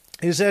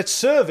 is that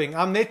serving,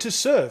 I'm there to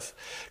serve.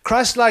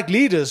 Christ-like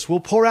leaders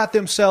will pour out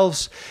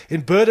themselves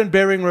in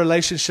burden-bearing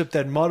relationship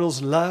that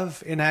models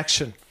love in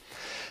action.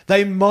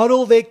 They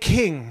model their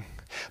king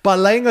by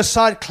laying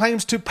aside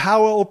claims to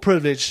power or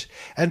privilege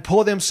and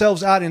pour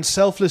themselves out in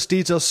selfless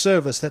deeds of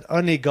service that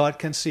only God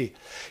can see.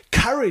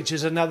 Courage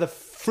is another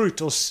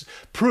fruit or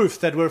proof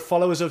that we're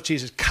followers of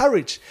Jesus.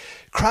 Courage.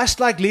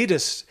 Christ-like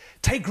leaders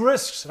take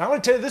risks. And I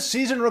want to tell you, this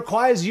season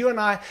requires you and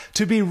I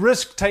to be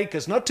risk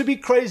takers, not to be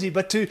crazy,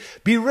 but to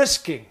be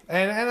risking.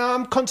 And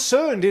I'm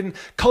concerned in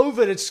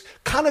COVID, it's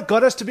kind of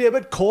got us to be a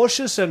bit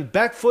cautious and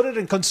back-footed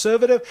and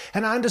conservative.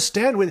 And I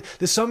understand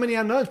there's so many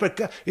unknowns,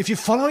 but if you're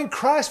following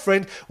Christ,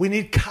 friend, we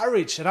need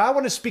courage. And I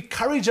want to speak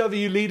courage over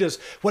you leaders.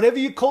 Whatever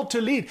you're called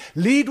to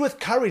lead with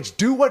courage.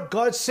 Do what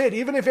God said.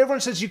 Even if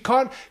everyone says you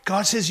can't,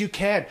 God says you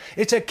can.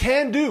 It's a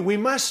can do. We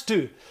must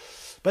do.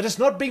 But it's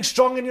not being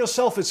strong in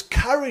yourself. It's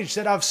courage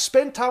that I've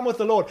spent time with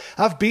the Lord.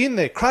 I've been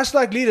there.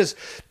 Christ-like leaders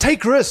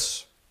take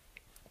risks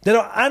that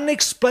are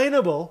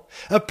unexplainable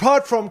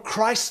apart from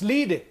Christ's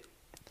leading.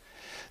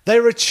 They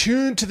are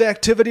attuned to the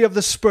activity of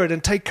the Spirit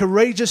and take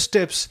courageous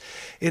steps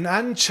in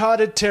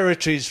uncharted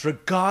territories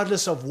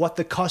regardless of what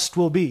the cost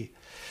will be.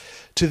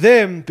 To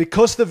them,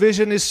 because the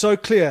vision is so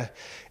clear,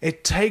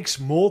 it takes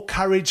more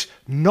courage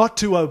not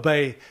to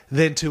obey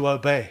than to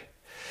obey.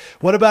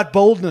 What about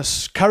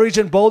boldness? Courage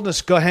and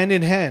boldness go hand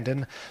in hand.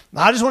 And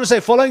I just want to say,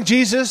 following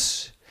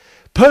Jesus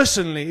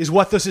personally is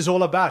what this is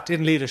all about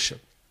in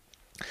leadership.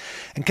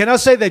 And can I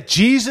say that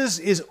Jesus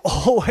is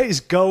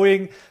always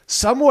going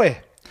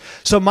somewhere?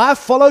 So my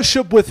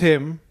fellowship with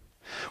him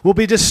will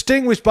be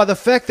distinguished by the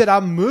fact that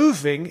I'm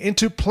moving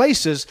into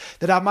places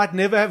that I might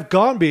never have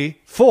gone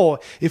before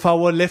if I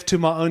were left to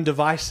my own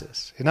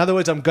devices. In other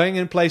words, I'm going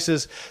in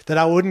places that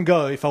I wouldn't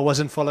go if I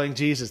wasn't following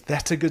Jesus.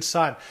 That's a good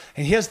sign.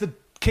 And here's the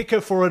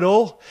kicker for it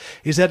all,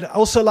 is that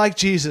also like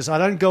Jesus, I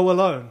don't go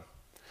alone,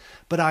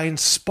 but I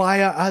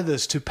inspire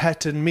others to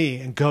pattern me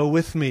and go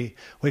with me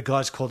where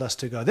God's called us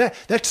to go.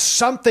 That's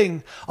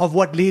something of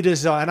what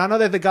leaders are. And I know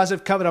that the guys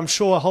have covered, I'm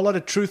sure, a whole lot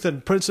of truth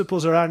and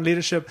principles around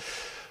leadership.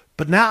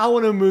 But now I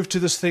want to move to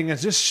this thing and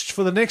just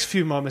for the next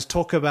few moments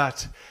talk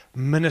about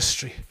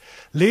ministry.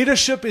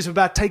 Leadership is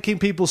about taking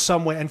people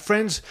somewhere. And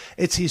friends,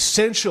 it's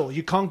essential.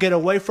 You can't get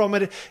away from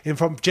it. And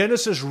from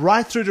Genesis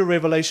right through to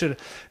Revelation,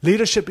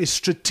 leadership is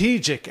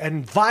strategic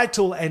and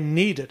vital and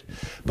needed.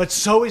 But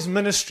so is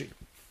ministry.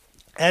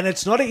 And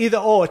it's not an either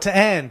or, it's an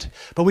and.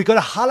 But we've got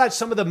to highlight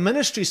some of the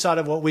ministry side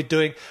of what we're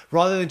doing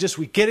rather than just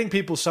we're getting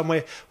people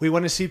somewhere. We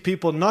want to see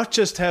people not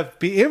just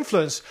be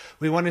influenced,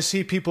 we want to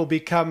see people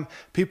become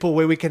people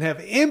where we can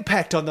have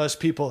impact on those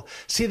people.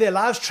 See their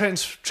lives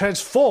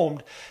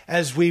transformed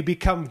as we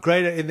become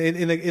greater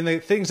in the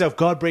things of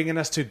God bringing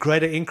us to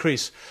greater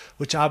increase,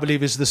 which I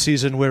believe is the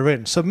season we're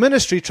in. So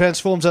ministry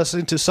transforms us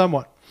into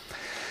someone.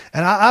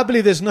 And I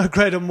believe there's no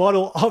greater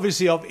model,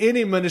 obviously, of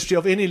any ministry,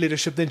 of any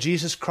leadership than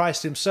Jesus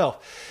Christ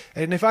himself.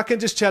 And if I can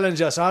just challenge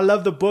us, I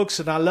love the books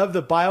and I love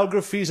the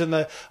biographies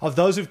of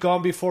those who've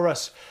gone before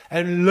us,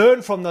 and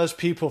learn from those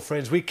people,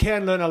 friends. We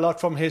can learn a lot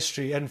from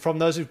history and from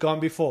those who've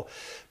gone before.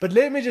 But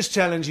let me just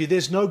challenge you,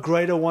 there's no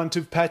greater one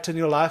to pattern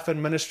your life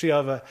and ministry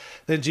over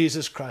than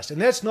Jesus Christ.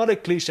 And that's not a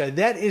cliche.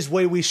 That is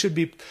where we should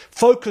be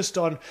focused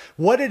on.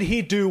 What did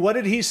he do? What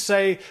did he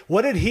say?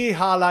 What did he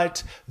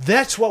highlight?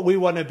 That's what we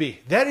want to be.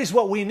 That is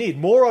what we need.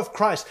 More of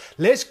Christ.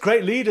 Less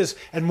great leaders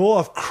and more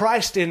of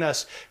Christ in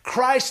us.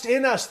 Christ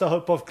in us, the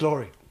hope of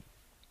glory.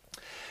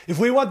 If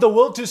we want the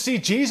world to see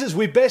Jesus,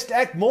 we best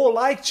act more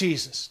like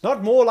Jesus.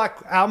 Not more like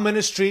our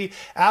ministry,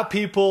 our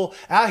people,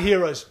 our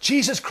heroes.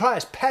 Jesus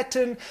Christ.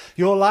 Pattern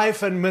your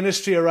life and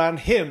ministry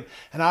around him.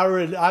 And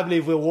I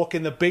believe we'll walk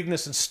in the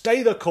bigness and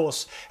stay the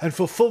course and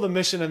fulfill the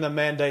mission and the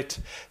mandate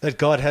that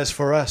God has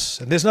for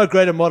us. And there's no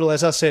greater model,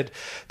 as I said,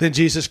 than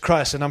Jesus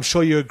Christ. And I'm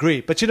sure you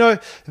agree. But you know,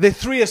 there are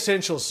three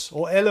essentials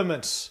or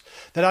elements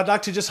that I'd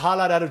like to just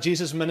highlight out of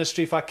Jesus'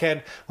 ministry, if I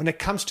can, when it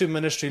comes to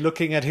ministry,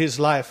 looking at his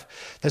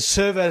life, that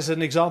serve as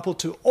an example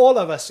to all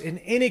of us in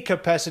any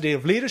capacity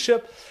of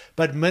leadership,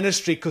 but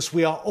ministry, because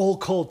we are all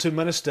called to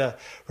minister,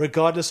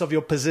 regardless of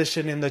your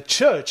position in the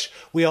church.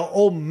 We are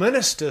all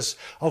ministers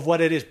of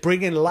what it is,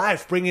 bringing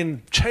life,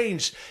 bringing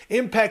change,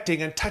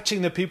 impacting and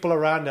touching the people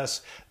around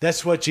us.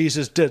 That's what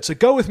Jesus did. So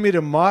go with me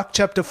to Mark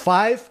chapter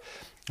 5.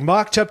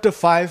 Mark chapter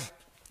 5.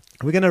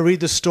 We're going to read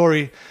the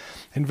story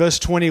in verse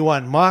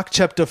 21, Mark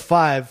chapter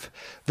 5,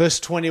 verse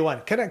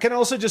 21. Can I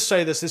also just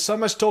say this? There's so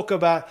much talk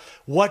about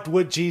what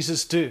would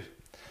Jesus do?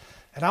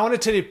 And I want to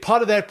tell you,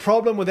 part of that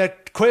problem with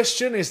that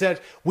question is that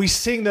we're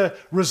seeing the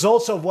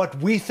results of what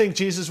we think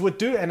Jesus would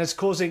do, and it's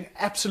causing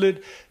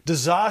absolute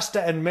disaster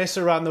and mess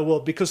around the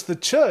world because the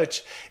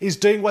church is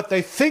doing what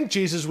they think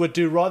Jesus would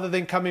do rather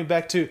than coming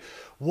back to,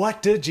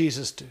 what did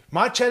Jesus do?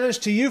 My challenge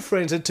to you,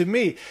 friends, and to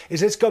me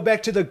is let's go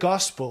back to the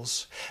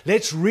Gospels.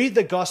 Let's read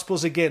the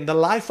Gospels again, the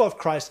life of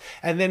Christ,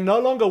 and then no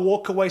longer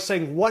walk away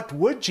saying, what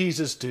would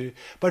Jesus do?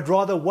 But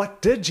rather,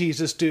 what did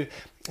Jesus do?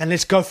 And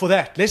let's go for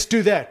that. Let's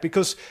do that,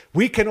 because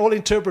we can all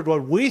interpret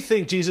what we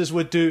think Jesus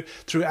would do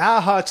through our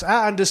hearts,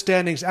 our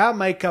understandings, our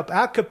makeup,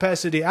 our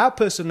capacity, our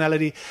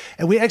personality,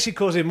 and we actually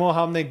cause him more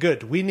harm than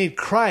good. We need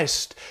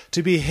Christ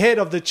to be head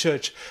of the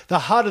church, the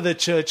heart of the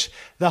church,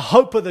 the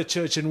hope of the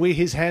church, and we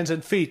his hands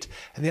and feet.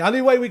 And the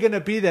only way we're going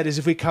to be that is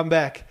if we come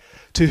back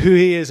to who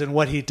he is and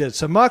what he did.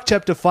 So Mark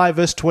chapter 5,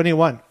 verse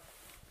 21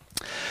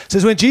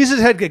 says, when Jesus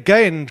had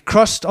again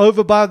crossed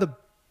over by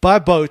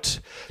boat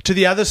to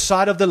the other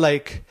side of the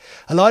lake,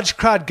 a large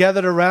crowd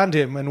gathered around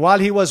him, and while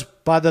he was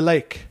by the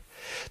lake,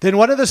 then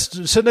one of the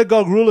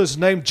synagogue rulers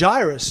named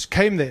Jairus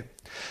came there.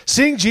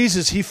 Seeing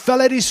Jesus, he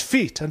fell at his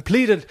feet and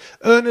pleaded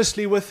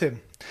earnestly with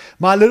him,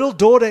 my little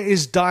daughter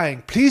is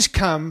dying. Please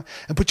come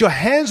and put your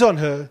hands on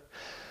her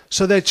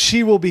so that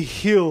she will be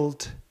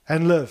healed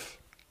and live.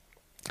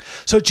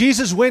 So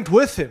Jesus went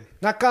with him.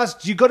 Now, guys,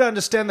 you got to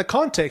understand the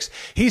context.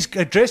 He's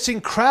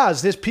addressing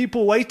crowds. There's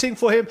people waiting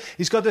for him.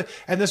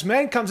 And this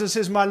man comes and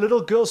says, my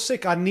little girl's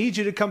sick. I need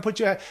you to come put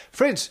your hand.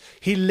 Friends,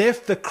 he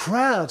left the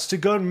crowds to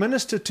go and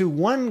minister to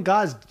one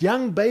guy's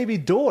young baby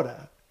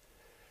daughter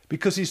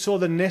because he saw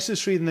the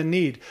necessary and the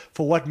need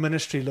for what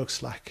ministry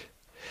looks like.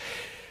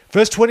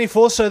 Verse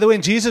 24, so that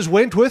when Jesus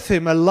went with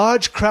him, a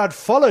large crowd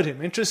followed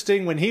him.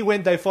 Interesting, when he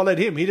went, they followed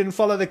him. He didn't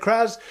follow the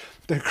crowds.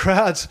 The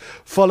crowds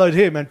followed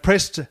him and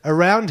pressed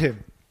around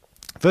him.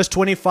 Verse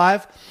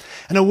 25,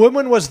 and a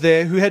woman was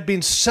there who had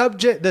been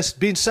subject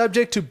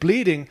to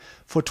bleeding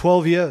for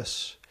 12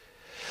 years.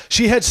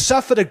 She had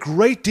suffered a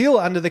great deal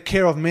under the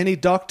care of many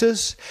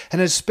doctors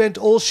and had spent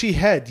all she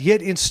had.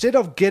 Yet instead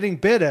of getting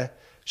better,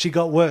 she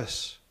got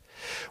worse.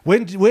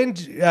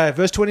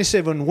 Verse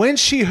 27, when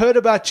she heard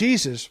about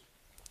Jesus,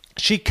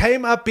 she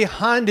came up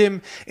behind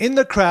him in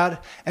the crowd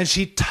and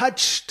she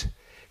touched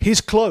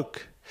his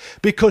cloak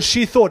because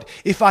she thought,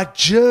 if I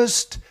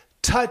just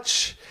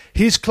touch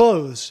his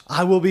clothes,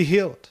 I will be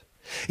healed.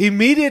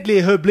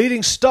 Immediately her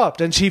bleeding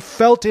stopped and she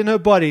felt in her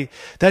body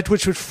that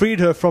which would free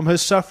her from her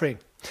suffering.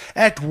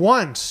 At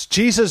once,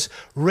 Jesus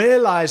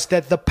realized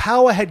that the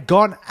power had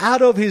gone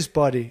out of his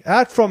body,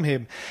 out from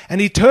him,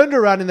 and he turned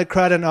around in the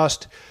crowd and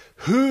asked,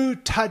 who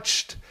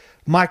touched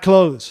my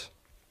clothes?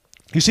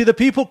 You see, the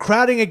people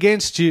crowding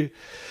against you,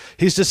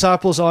 his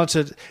disciples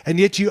answered, and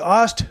yet you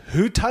asked,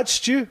 who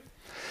touched you?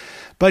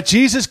 But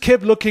Jesus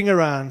kept looking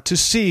around to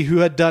see who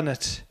had done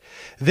it.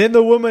 Then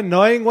the woman,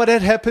 knowing what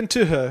had happened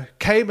to her,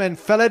 came and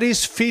fell at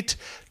his feet,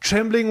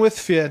 trembling with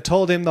fear, and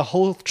told him the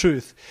whole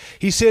truth.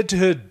 He said to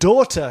her,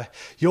 daughter,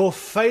 your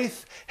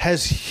faith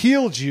has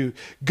healed you.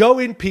 Go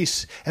in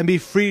peace and be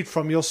freed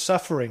from your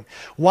suffering.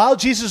 While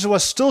Jesus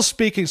was still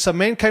speaking, some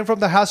men came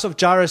from the house of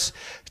Jairus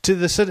to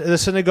the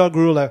synagogue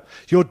ruler.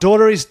 Your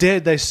daughter is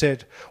dead, they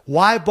said.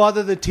 Why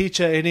bother the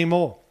teacher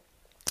anymore?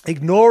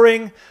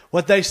 Ignoring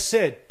what they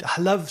said. I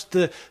love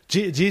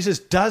Jesus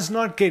does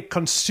not get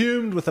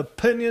consumed with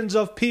opinions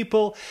of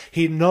people.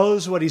 He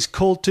knows what he's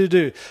called to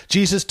do.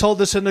 Jesus told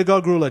the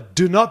synagogue ruler,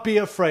 do not be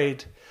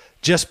afraid.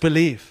 just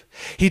believe.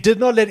 He did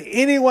not let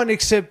anyone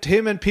except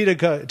him and Peter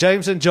go,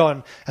 James and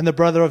John, and the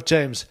brother of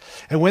James.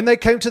 And when they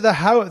came to the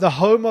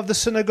home of the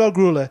synagogue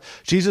ruler,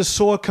 Jesus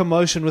saw a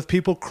commotion with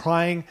people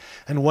crying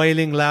and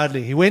wailing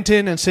loudly. He went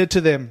in and said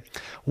to them,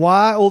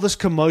 "Why all this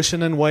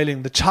commotion and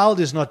wailing? The child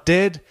is not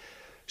dead,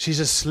 she's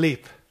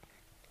asleep."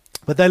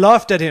 But they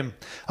laughed at him.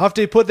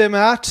 After he put them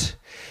out,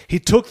 he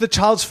took the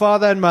child's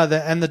father and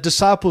mother, and the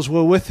disciples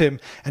were with him,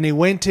 and he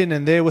went in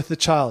and there with the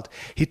child.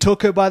 He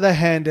took her by the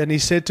hand, and he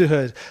said to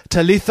her,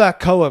 "Talitha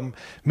koum,"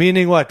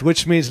 meaning what?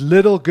 Which means,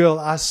 "Little girl,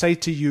 I say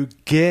to you,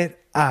 get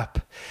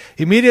up."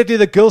 Immediately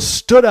the girl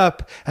stood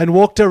up and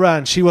walked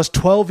around. She was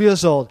 12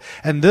 years old,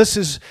 and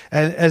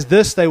as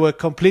this they were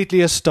completely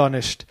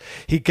astonished.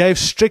 He gave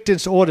strict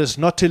orders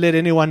not to let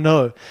anyone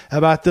know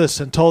about this,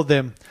 and told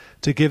them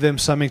to give them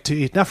something to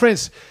eat. Now,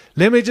 friends,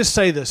 let me just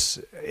say this.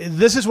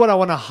 This is what I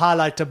want to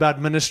highlight about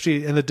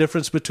ministry and the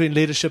difference between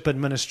leadership and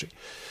ministry.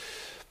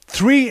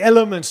 3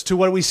 elements to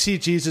what we see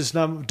Jesus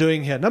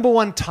doing here. Number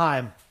 1,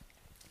 time.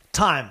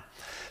 Time.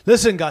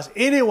 Listen, guys,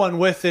 anyone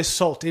worth their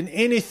salt in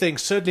anything,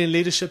 certainly in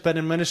leadership and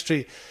in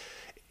ministry,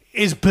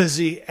 is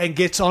busy and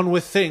gets on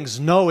with things,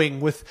 knowing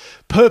with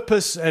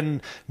purpose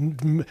and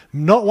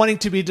not wanting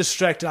to be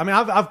distracted. I mean,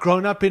 I've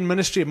grown up in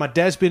ministry. My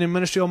dad's been in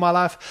ministry all my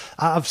life.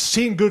 I've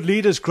seen good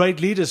leaders,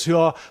 great leaders who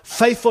are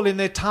faithful in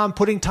their time,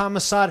 putting time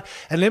aside.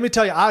 And let me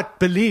tell you, I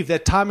believe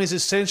that time is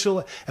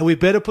essential, and we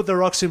better put the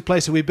rocks in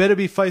place, and we better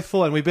be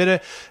faithful, and we better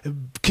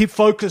keep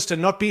focused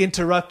and not be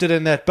interrupted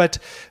in that. But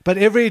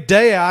every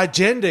day our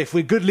agenda, if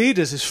we're good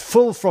leaders, is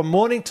full from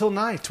morning till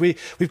night.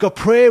 We've got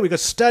prayer, we've got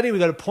study, we've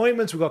got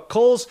appointments, we've got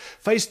calls,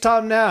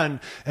 FaceTime now,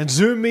 and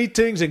Zoom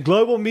meetings and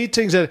global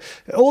meetings and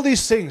all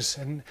these things.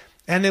 And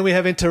then we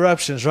have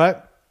interruptions, right?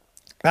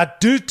 Our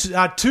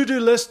to-do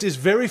list is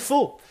very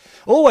full,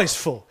 always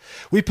full.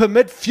 We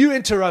permit few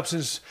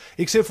interruptions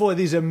except for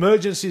these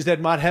emergencies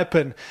that might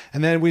happen.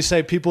 And then we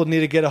say people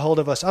need to get a hold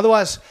of us.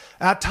 Otherwise,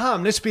 our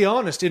time, let's be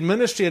honest, in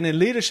ministry and in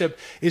leadership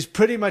is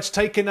pretty much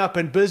taken up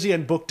and busy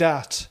and booked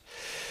out.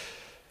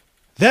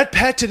 That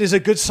pattern is a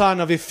good sign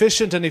of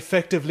efficient and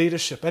effective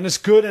leadership. And it's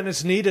good and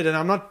it's needed. And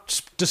I'm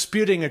not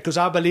disputing it because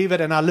I believe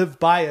it and I live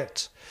by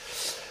it.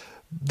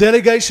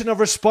 Delegation of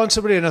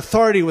responsibility and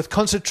authority with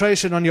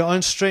concentration on your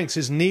own strengths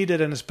is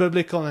needed and it's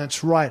biblical and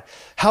it's right.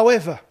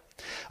 However,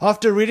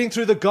 after reading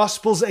through the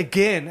Gospels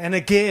again and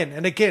again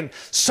and again,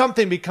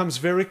 something becomes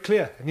very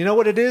clear. And you know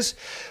what it is?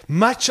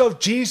 Much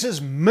of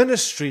Jesus'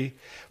 ministry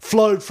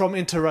flowed from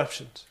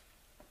interruptions.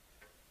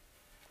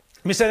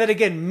 Let me say that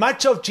again.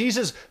 Much of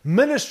Jesus'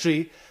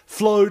 ministry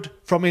flowed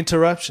from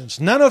interruptions.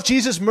 None of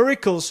Jesus'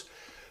 miracles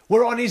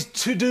were on his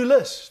to-do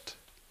list.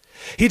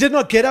 He did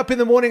not get up in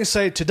the morning and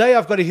say, "Today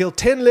I've got to heal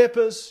 10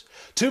 lepers,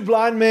 2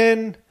 blind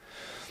men,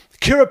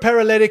 cure a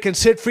paralytic, and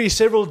set free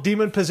several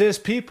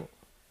demon-possessed people."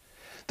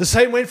 The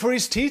same went for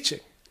his teaching.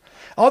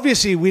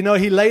 Obviously, we know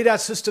he laid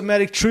out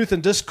systematic truth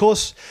and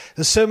discourse,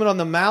 the Sermon on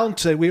the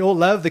Mount that we all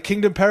love, the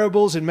kingdom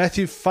parables in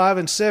Matthew 5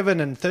 and 7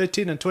 and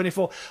 13 and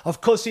 24. Of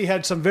course, he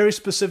had some very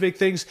specific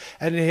things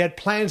and he had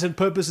plans and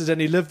purposes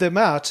and he lived them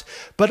out.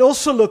 But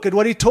also look at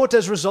what he taught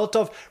as a result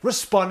of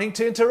responding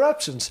to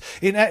interruptions.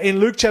 In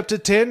Luke chapter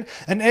 10,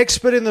 an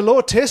expert in the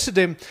law tested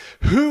him,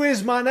 "Who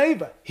is my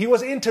neighbor?" He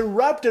was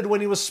interrupted when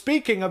he was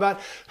speaking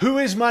about who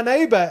is my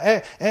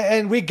neighbor.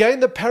 And we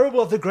gained the parable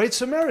of the Great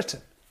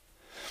Samaritan.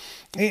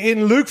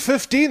 In Luke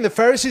 15, the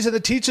Pharisees and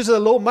the teachers of the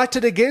law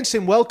muttered against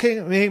him,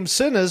 welcoming him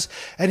sinners,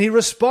 and he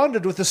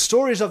responded with the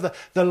stories of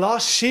the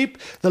lost sheep,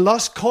 the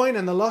lost coin,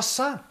 and the lost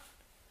son.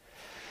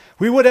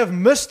 We would have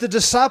missed the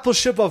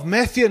discipleship of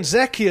Matthew and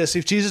Zacchaeus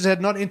if Jesus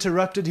had not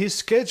interrupted his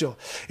schedule.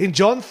 In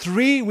John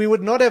 3, we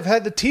would not have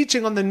had the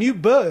teaching on the new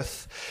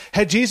birth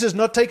had Jesus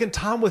not taken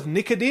time with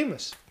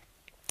Nicodemus.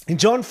 In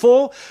John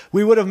 4,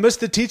 we would have missed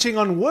the teaching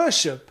on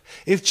worship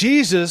if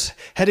Jesus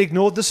had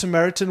ignored the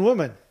Samaritan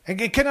woman.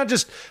 And can I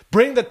just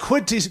bring the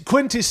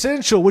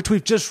quintessential, which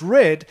we've just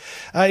read,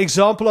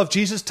 example of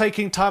Jesus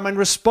taking time and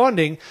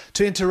responding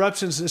to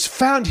interruptions is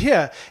found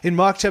here in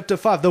Mark chapter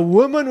 5. The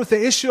woman with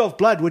the issue of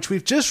blood, which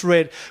we've just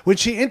read, when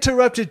she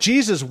interrupted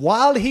Jesus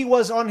while he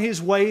was on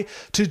his way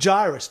to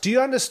Jairus. Do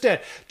you understand?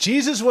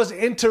 Jesus was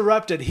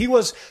interrupted. He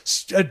was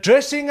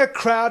addressing a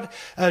crowd.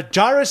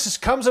 Jairus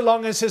comes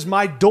along and says,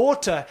 "My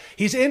daughter."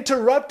 He's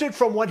interrupted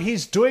from what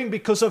he's doing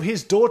because of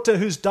his daughter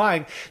who's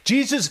dying.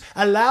 Jesus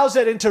allows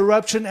that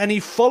interruption and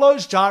he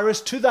follows Jairus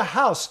to the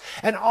house.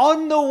 And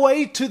on the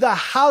way to the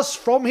house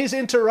from his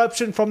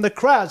interruption from the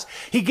crowds,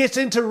 he gets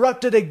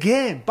interrupted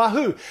again. By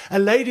who? A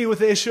lady with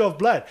the issue of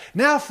blood.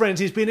 Now, friends,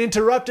 he's been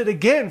interrupted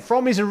again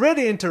from his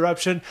already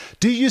interruption.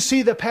 Do you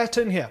see the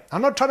pattern here?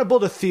 I'm not trying to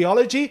build a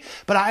theology,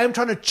 but I am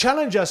trying to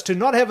challenge us to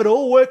not have it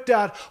all worked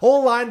out,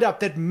 all lined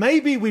up, that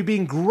maybe we've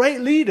been great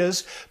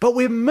leaders, but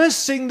we're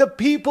missing the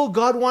people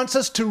God wants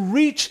us to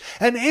reach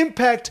and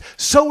impact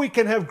so we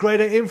can have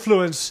greater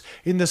influence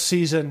in the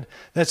season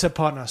that's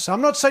upon us. I'm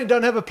not saying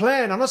don't have a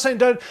plan. I'm not saying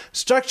don't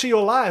structure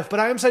your life, but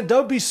I am saying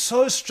don't be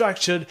so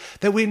structured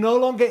that we're no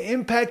longer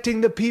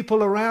impacting the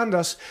people around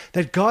us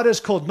that God has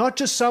called, not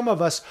just some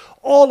of us,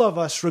 all of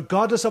us,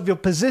 regardless of your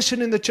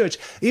position in the church.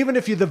 Even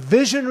if you're the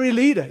visionary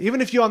leader, even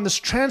if you're on this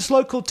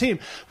translocal team,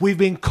 we've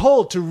been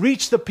called to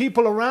reach the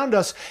people around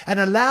us and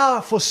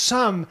allow for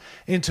some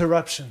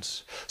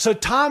interruptions. So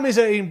time is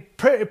a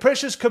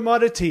precious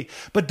commodity,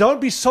 but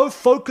don't be so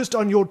focused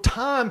on your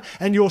time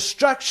and your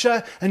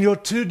structure and your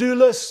to-do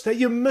list that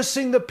you're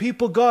missing the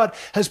people God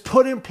has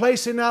put in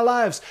place in our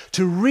lives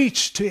to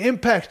reach, to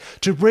impact,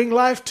 to bring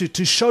life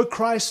to show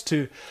Christ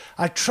to.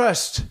 I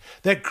trust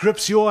that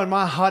grips your and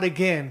my heart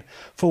again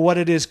for what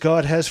it is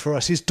God has for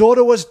us. His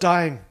daughter was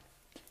dying.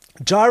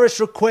 Jairus'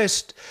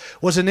 request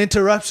was an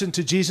interruption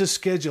to Jesus'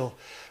 schedule.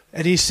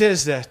 And he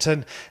says that.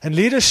 And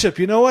leadership,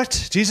 you know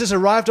what? Jesus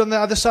arrived on the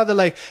other side of the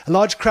lake, a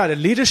large crowd.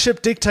 And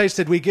leadership dictates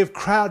that we give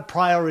crowd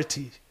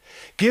priority.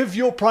 Give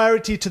your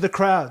priority to the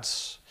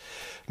crowds.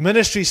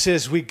 Ministry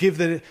says we give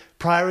the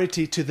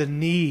priority to the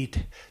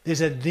need. There's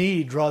a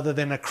need rather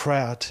than a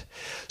crowd.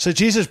 So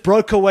Jesus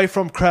broke away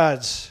from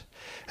crowds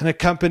and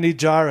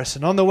accompanied Jairus.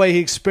 And on the way, he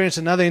experienced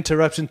another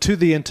interruption to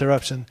the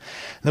interruption.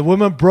 The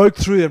woman broke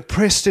through and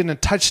pressed in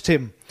and touched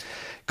him.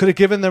 Could have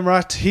given them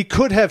right. He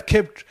could have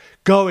kept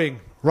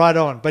going right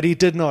on, but he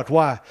did not.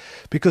 Why?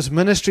 Because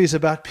ministry is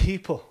about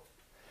people.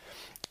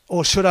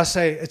 Or should I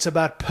say, it's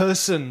about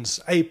persons,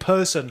 a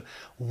person,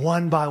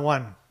 one by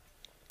one.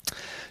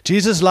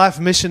 Jesus' life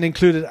mission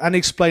included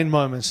unexplained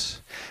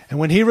moments. And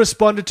when he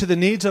responded to the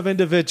needs of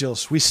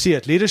individuals, we see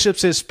it. Leadership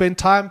says spend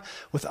time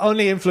with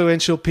only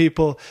influential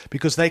people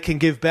because they can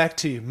give back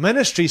to you.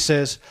 Ministry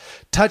says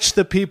touch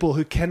the people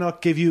who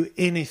cannot give you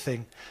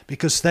anything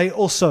because they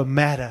also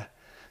matter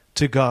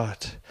to God.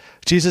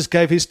 Jesus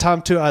gave his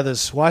time to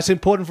others. Why it's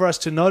important for us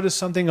to notice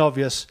something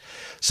obvious.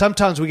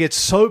 Sometimes we get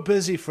so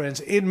busy, friends,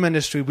 in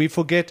ministry, we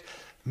forget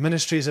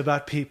ministry is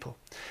about people.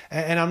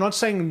 And I'm not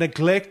saying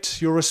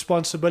neglect your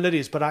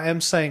responsibilities, but I am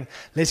saying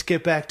let's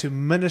get back to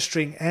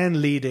ministering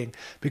and leading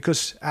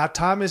because our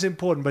time is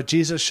important, but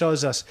Jesus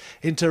shows us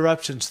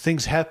interruptions,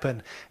 things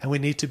happen, and we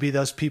need to be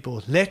those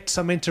people. Let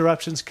some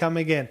interruptions come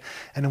again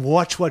and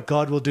watch what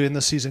God will do in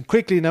the season.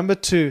 Quickly, number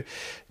 2,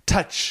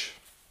 touch.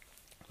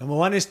 Number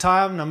 1 is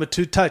time. Number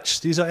 2, touch.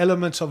 These are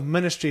elements of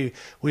ministry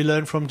we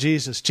learn from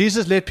Jesus.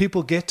 Jesus let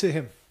people get to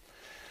him.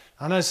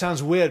 I know it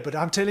sounds weird, but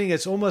I'm telling you,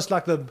 it's almost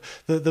like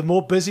the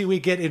more busy we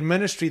get in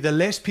ministry, the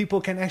less people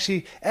can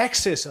actually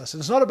access us. And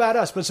it's not about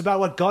us, but it's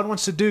about what God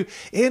wants to do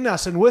in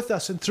us and with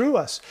us and through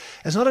us.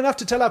 It's not enough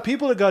to tell our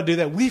people to go do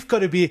that. We've got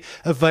to be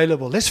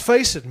available. Let's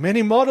face it,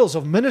 many models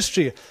of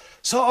ministry,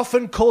 so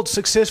often called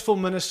successful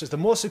ministers. The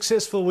more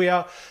successful we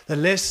are, the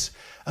less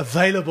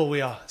available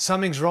we are.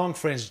 Something's wrong,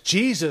 friends.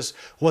 Jesus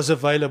was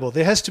available.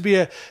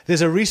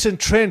 There's a recent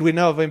trend we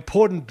know of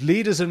important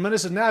leaders and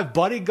ministers now have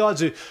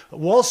bodyguards who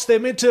waltz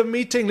them into a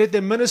meeting, let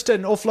them minister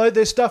and offload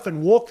their stuff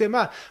and walk them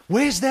out.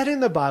 Where's that in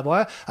the Bible?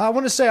 I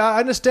want to say, I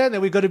understand that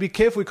we've got to be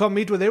careful. We can't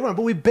meet with everyone,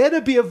 but we better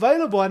be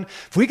available. And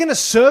if we're going to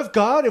serve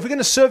God, if we're going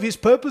to serve his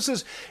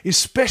purposes,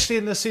 especially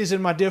in this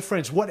season, my dear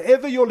friends,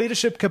 whatever your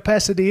leadership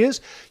capacity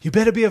is, you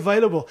better be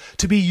available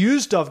to be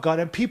used of God,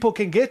 and people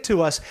can get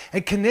to us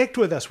and connect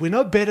with us. We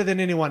know better than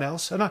anyone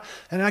else. And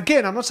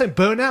again, I'm not saying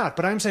burn out,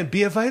 but I'm saying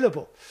be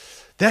available.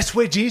 That's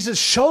where Jesus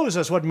shows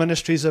us what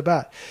ministry is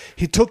about.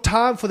 He took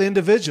time for the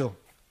individual.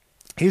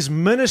 His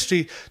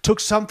ministry took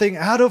something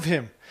out of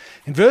him.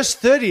 In verse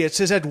 30, it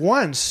says, at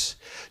once,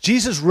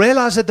 Jesus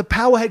realized that the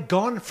power had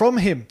gone from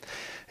him.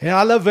 And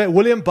I love that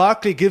William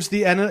Barclay gives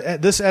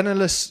this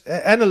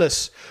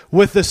analyst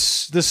with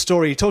this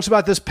story. He talks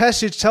about this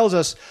passage tells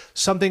us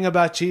something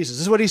about Jesus.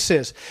 This is what he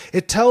says.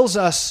 It tells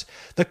us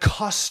the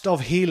cost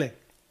of healing.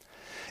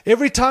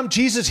 Every time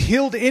Jesus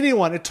healed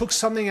anyone, it took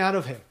something out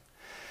of him.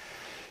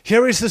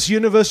 Here is this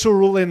universal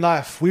rule in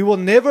life. We will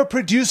never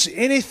produce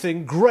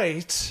anything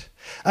great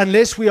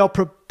unless we are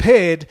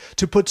prepared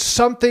to put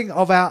something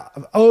of our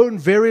own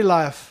very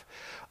life,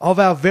 of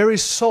our very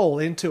soul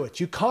into it.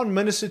 You can't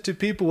minister to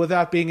people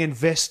without being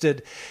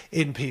invested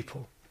in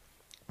people.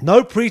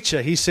 No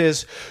preacher, he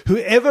says, who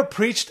ever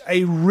preached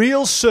a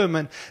real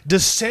sermon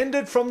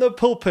descended from the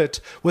pulpit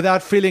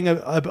without feeling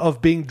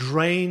of being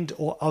drained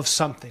or of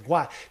something.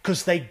 Why?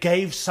 Because they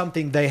gave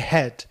something they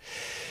had.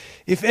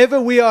 If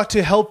ever we are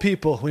to help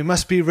people, we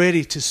must be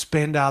ready to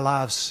spend our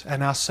lives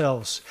and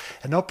ourselves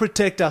and not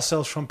protect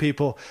ourselves from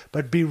people,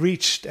 but be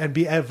reached and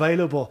be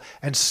available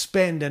and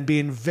spend and be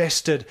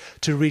invested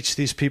to reach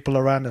these people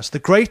around us. The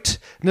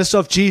greatness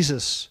of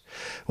Jesus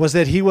was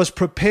that he was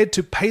prepared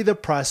to pay the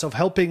price of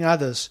helping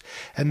others,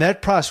 and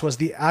that price was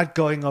the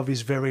outgoing of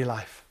his very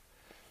life.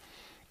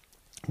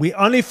 We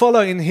only follow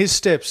in his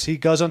steps, he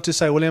goes on to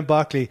say, William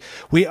Barclay,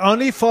 we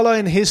only follow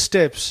in his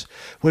steps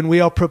when we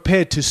are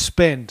prepared to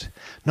spend,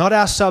 not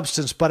our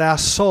substance, but our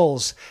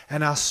souls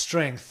and our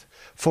strength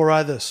for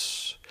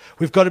others.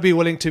 We've got to be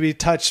willing to be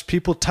touched,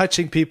 people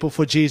touching people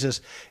for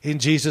Jesus in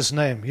Jesus'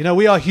 name. You know,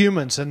 we are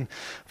humans, and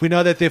we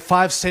know that there are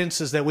 5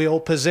 senses that we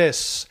all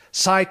possess: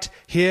 sight,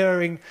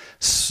 hearing,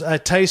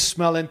 taste,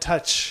 smell, and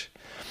touch.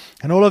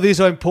 And all of these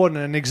are important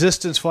in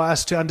existence for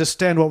us to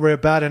understand what we're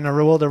about in the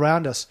world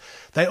around us.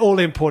 They're all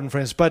important,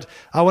 friends. But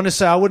I want to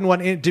say I wouldn't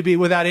want to be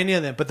without any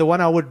of them. But the one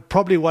I would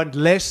probably want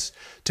less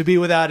to be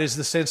without is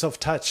the sense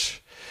of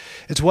touch.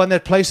 It's one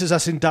that places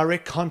us in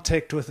direct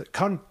contact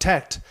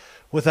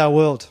with our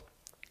world.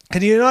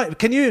 Can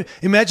you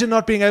imagine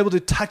not being able to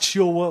touch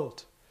your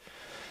world?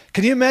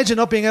 Can you imagine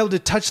not being able to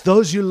touch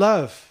those you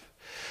love?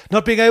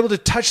 Not being able to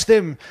touch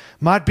them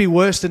might be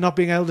worse than not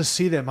being able to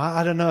see them.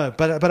 I don't know.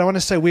 But I want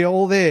to say we are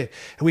all there.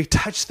 And we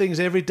touch things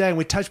every day. And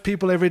we touch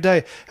people every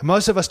day. And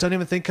most of us don't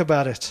even think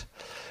about it.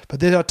 But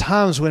there are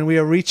times when we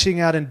are reaching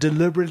out and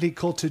deliberately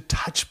called to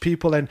touch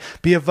people and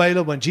be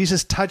available. And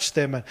Jesus touched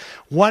them. And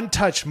one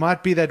touch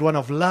might be that one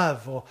of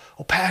love or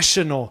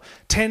passion or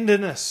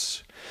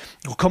tenderness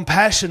or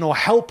compassion or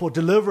help or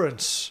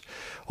deliverance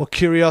or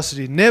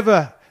curiosity.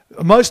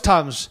 Most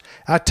times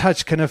our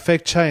touch can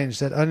affect change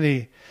that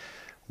only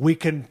we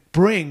can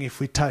bring if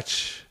we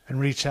touch and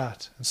reach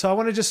out. And so I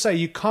want to just say,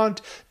 you can't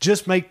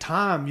just make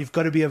time. You've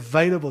got to be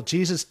available.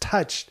 Jesus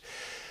touched.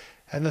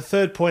 And the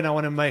third point I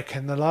want to make,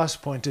 and the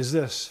last point, is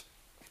this: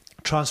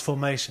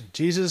 transformation.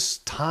 Jesus'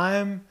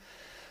 time,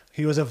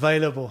 he was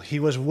available. He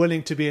was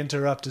willing to be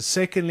interrupted.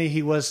 Secondly,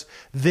 he was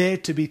there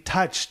to be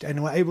touched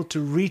and were able to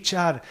reach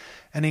out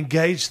and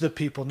engage the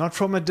people, not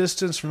from a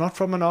distance, not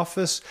from an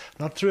office,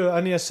 not through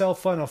only a cell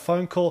phone or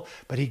phone call,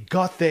 but he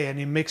got there and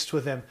he mixed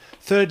with them.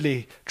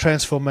 Thirdly,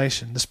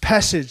 transformation. This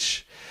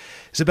passage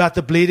is about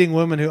the bleeding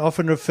woman who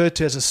often referred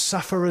to as a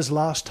sufferer's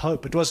last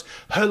hope. It was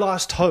her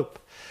last hope.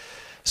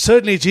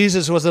 Certainly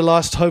Jesus was the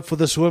last hope for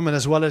this woman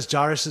as well as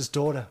Jairus'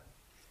 daughter.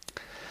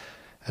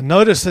 And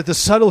notice that the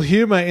subtle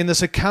humor in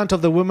this account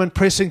of the woman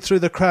pressing through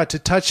the crowd to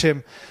touch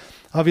him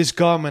of his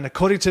garment,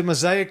 according to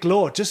Mosaic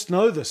law, just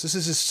know this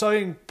is so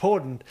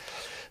important.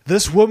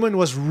 This woman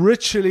was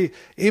ritually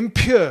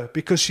impure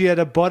because she had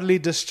a bodily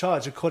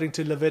discharge, according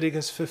to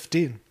Leviticus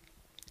 15.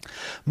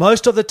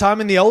 Most of the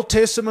time in the Old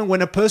Testament,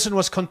 when a person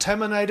was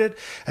contaminated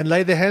and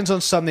laid their hands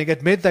on something,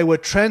 it meant they were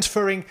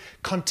transferring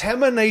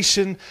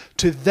contamination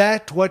to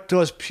that what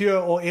was pure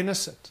or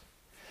innocent.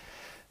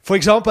 For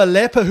example, a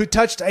leper who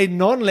touched a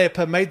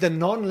non-leper made the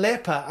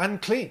non-leper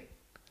unclean.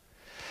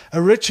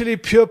 A ritually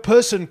pure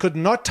person could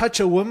not touch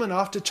a woman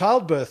after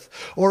childbirth,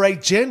 or a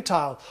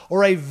Gentile,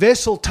 or a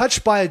vessel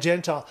touched by a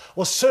Gentile,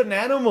 or certain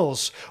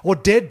animals, or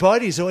dead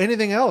bodies, or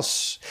anything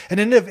else. An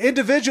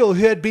individual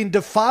who had been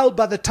defiled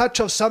by the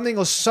touch of something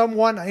or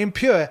someone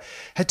impure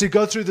had to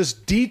go through this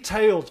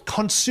detailed,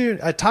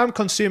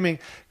 time-consuming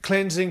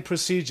cleansing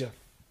procedure.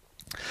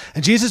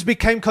 And Jesus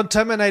became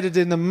contaminated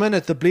in the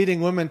minute the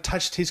bleeding woman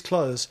touched his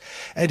clothes.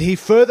 And he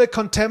further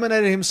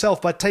contaminated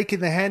himself by taking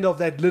the hand of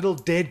that little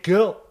dead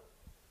girl.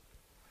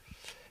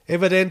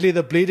 Evidently,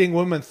 the bleeding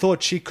woman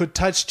thought she could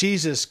touch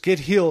Jesus, get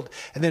healed,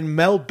 and then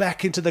meld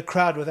back into the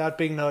crowd without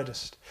being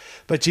noticed.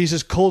 But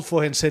Jesus called for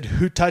her and said,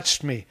 "Who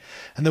touched me?"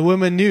 And the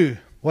woman knew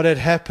what had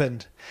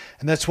happened.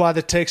 And that's why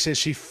the text says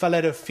she fell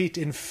at her feet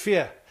in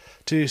fear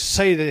to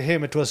say to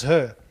him it was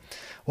her.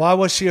 Why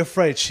was she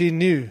afraid? She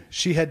knew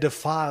she had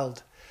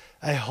defiled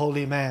a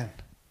holy man.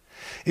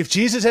 If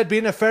Jesus had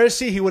been a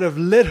Pharisee, he would have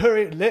lit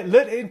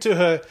into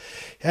her,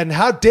 and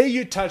how dare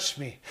you touch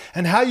me?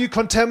 And how you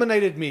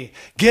contaminated me?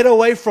 Get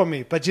away from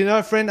me. But you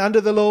know, friend, under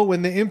the law,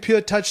 when the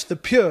impure touched the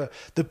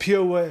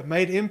pure were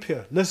made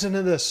impure. Listen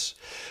to this.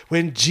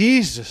 When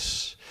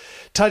Jesus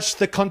touched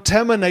the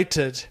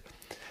contaminated,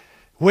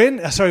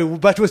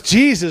 but with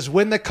Jesus,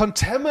 when the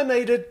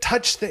contaminated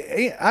touched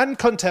the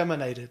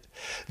uncontaminated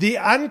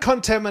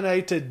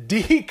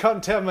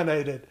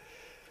decontaminated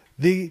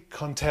the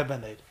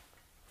contaminated.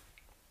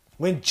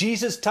 When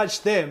Jesus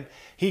touched them,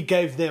 he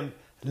gave them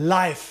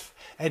life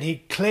and he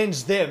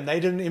cleansed them. They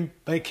didn't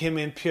make him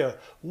impure.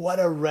 What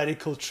a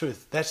radical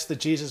truth. That's the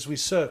Jesus we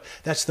serve.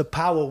 That's the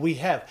power we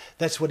have.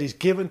 That's what he's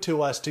given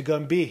to us to go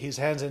and be his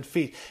hands and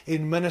feet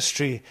in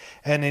ministry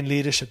and in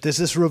leadership. There's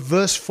this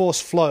reverse force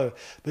flow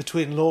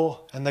between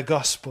law and the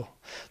gospel.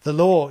 The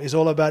law is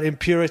all about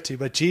impurity,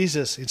 but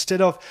Jesus, instead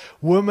of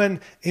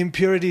woman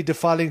impurity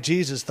defiling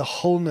Jesus, the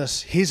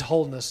wholeness, his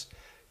wholeness,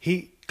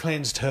 he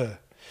cleansed her.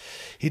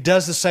 He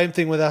does the same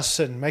thing with our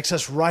sin, makes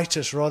us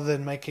righteous rather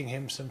than making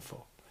him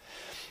sinful.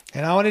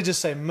 And I want to just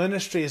say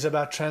ministry is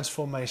about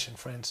transformation,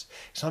 friends.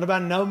 It's not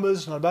about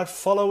numbers, not about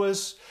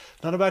followers,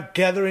 not about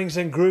gatherings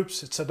and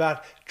groups. It's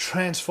about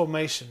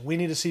transformation. We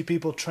need to see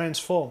people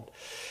transformed.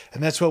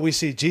 And that's what we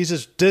see.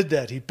 Jesus did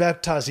that. He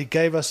baptized. He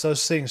gave us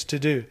those things to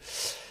do.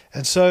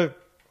 And so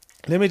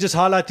let me just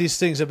highlight these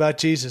things about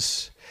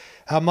Jesus.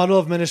 Our model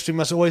of ministry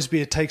must always be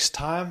it takes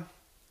time.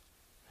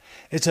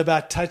 It's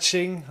about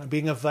touching and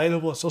being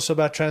available. It's also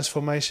about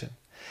transformation.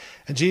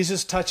 And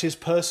Jesus' touch is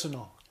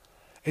personal.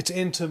 It's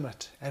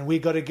intimate. And we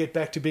got to get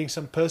back to being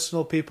some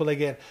personal people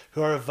again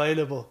who are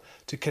available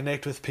to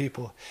connect with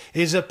people.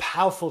 It is a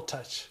powerful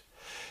touch.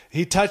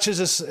 He touches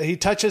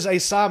a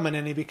Simon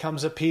and he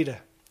becomes a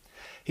Peter.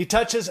 He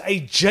touches a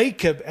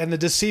Jacob and the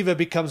deceiver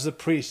becomes the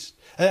priest.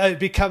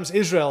 Becomes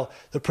Israel,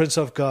 the Prince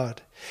of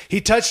God.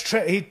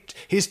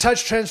 His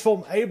touch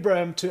transformed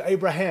Abraham to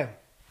Abraham.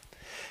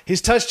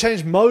 His touch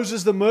changed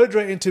Moses the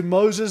murderer into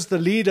Moses the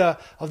leader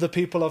of the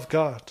people of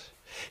God.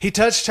 His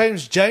touch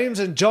changed James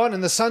and John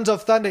and the sons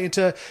of thunder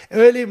into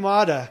early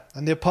martyr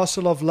and the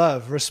apostle of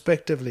love,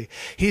 respectively.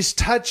 His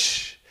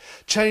touch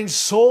changed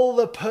Saul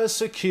the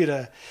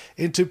persecutor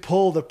into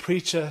Paul the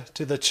preacher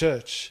to the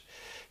church.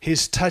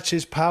 His touch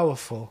is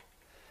powerful.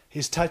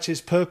 His touch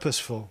is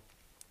purposeful.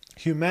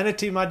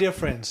 Humanity, my dear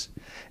friends,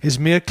 is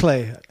mere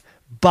clay,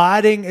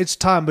 biding its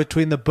time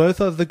between the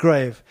birth of the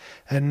grave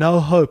and no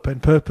hope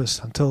and purpose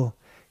until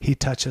He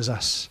touches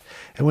us.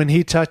 And when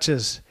He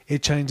touches,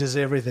 it changes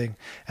everything.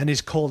 And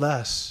He's called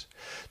us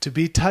to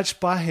be touched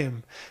by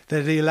Him,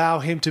 that He allow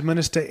Him to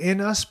minister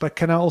in us, but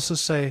can I also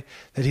say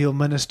that He'll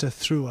minister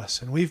through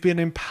us. And we've been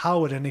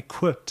empowered and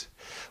equipped.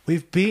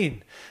 We've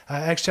been,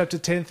 Acts chapter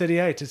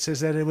 10:38, it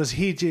says that it was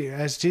He,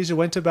 as Jesus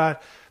went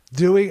about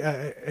doing,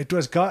 it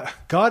was God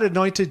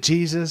anointed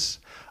Jesus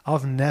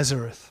of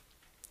Nazareth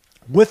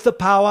with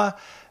power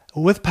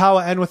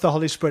and with the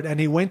Holy Spirit. And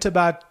He went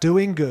about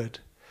doing good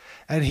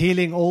and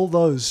healing all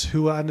those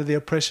who were under the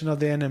oppression of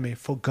the enemy,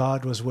 for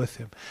God was with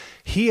Him.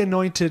 He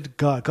anointed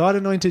God. God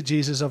anointed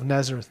Jesus of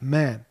Nazareth,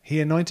 man.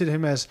 He anointed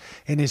Him as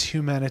in His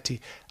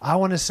humanity. I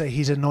want to say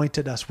He's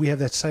anointed us. We have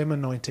that same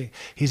anointing.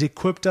 He's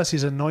equipped us.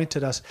 He's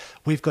anointed us.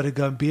 We've got to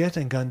go and be it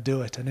and go and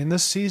do it. And in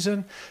this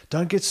season,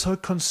 don't get so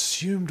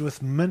consumed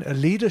with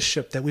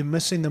leadership that we're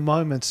missing the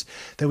moments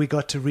that we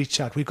got to reach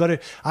out. We've got to,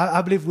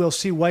 I believe we'll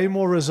see way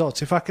more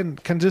results. If I can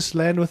just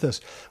land with this,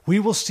 we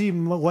will see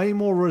way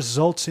more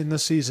results in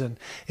this season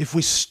if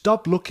we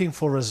stop looking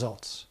for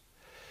results.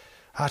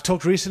 I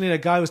talked recently, a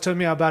guy was telling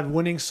me about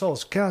winning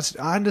souls.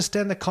 I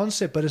understand the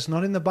concept, but it's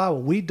not in the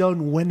Bible. We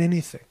don't win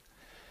anything.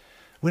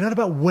 We're not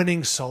about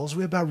winning souls.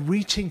 We're about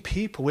reaching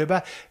people. We're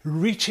about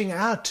reaching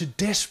out to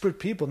desperate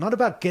people, not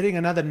about getting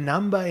another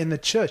number in the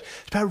church.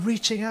 It's about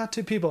reaching out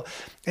to people.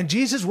 And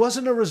Jesus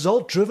wasn't a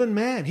result-driven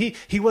man.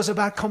 He was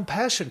about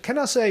compassion. Can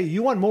I say,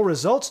 you want more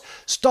results?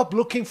 Stop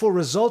looking for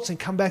results and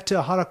come back to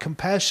a heart of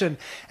compassion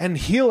and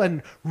heal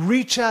and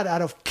reach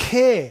out of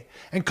care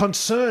and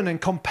concern and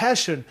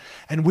compassion,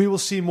 and we will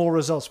see more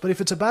results. But if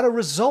it's about a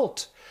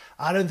result,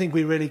 I don't think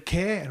we really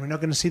care, and we're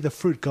not going to see the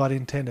fruit God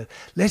intended.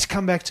 Let's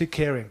come back to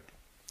caring.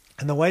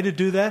 And the way to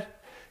do that,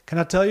 can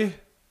I tell you?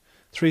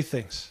 3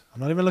 things.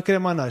 I'm not even looking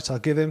at my notes. I'll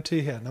give them to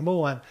you here. Number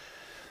 1,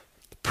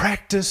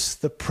 practice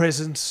the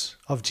presence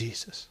of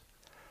Jesus.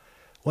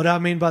 What do I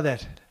mean by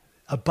that?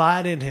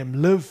 Abide in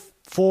Him. Live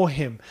for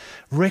Him.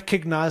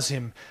 Recognize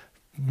Him.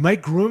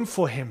 Make room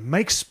for Him.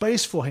 Make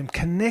space for Him.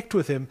 Connect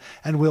with Him,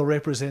 and we'll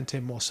represent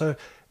Him more. So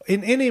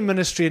in any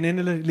ministry and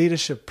any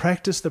leadership,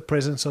 practice the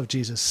presence of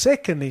Jesus.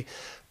 Secondly,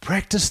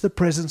 practice the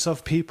presence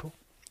of people.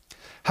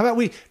 How about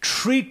we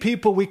treat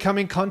people we come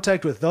in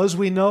contact with, those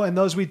we know and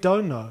those we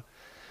don't know,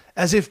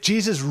 as if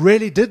Jesus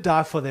really did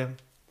die for them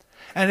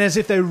and as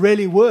if they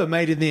really were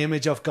made in the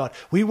image of God.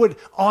 We would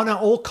honor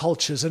all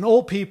cultures and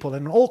all people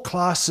and all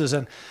classes,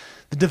 and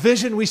the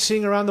division we're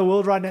seeing around the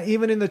world right now,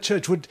 even in the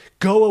church, would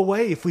go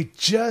away if we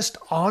just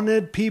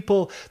honored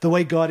people the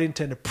way God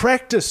intended.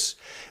 Practice,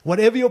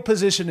 whatever your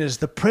position is,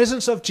 the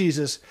presence of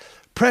Jesus.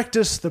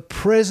 Practice the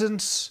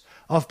presence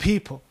of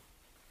people.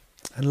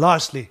 And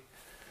lastly,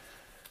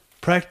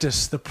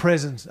 practice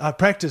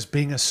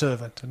being a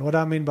servant. And what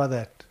I mean by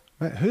that,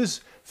 whose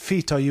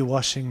feet are you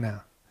washing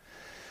now?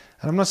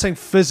 And I'm not saying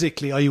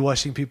physically are you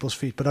washing people's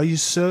feet, but are you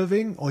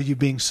serving or are you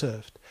being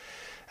served?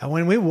 And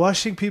when we're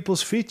washing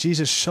people's feet,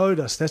 Jesus showed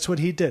us that's what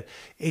He did.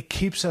 It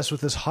keeps us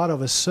with this heart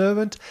of a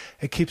servant.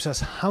 It keeps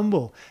us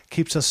humble,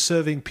 keeps us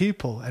serving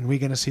people, and we're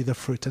going to see the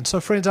fruit. And so,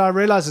 friends, I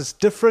realize it's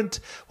different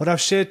what I've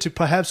shared to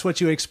perhaps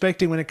what you're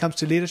expecting when it comes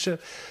to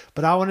leadership.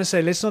 But I want to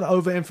say, let's not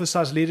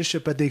overemphasize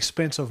leadership at the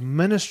expense of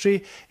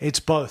ministry.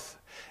 It's both.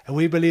 And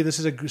we believe this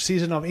is a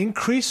season of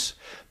increase.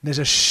 There's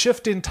a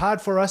shift in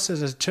tide for us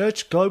as a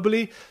church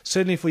globally,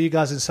 certainly for you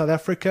guys in South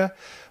Africa.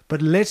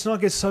 But let's not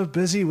get so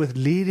busy with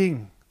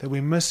leading that we're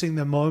missing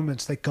the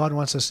moments that God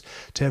wants us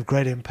to have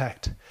great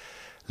impact.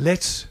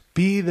 Let's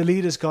be the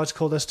leaders God's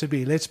called us to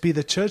be. Let's be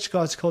the church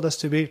God's called us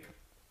to be.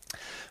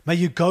 May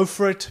you go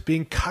for it. Be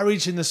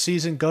encouraged in the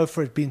season. Go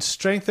for it. Being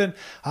strengthened.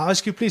 I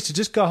ask you please to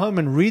just go home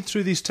and read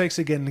through these texts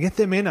again and get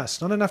them in us.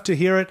 Not enough to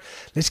hear it.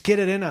 Let's get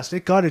it in us.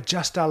 Let God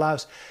adjust our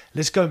lives.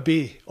 Let's go and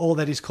be all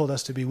that He's called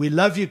us to be. We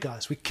love you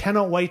guys. We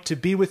cannot wait to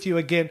be with you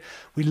again.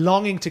 We're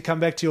longing to come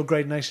back to your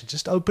great nation.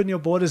 Just open your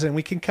borders and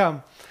we can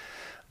come.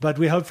 But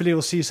we hopefully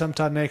will see you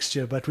sometime next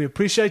year. But we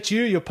appreciate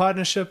you, your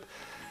partnership.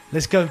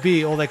 Let's go and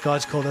be all that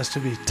God's called us to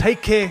be.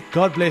 Take care.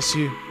 God bless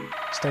you.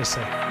 Stay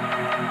safe.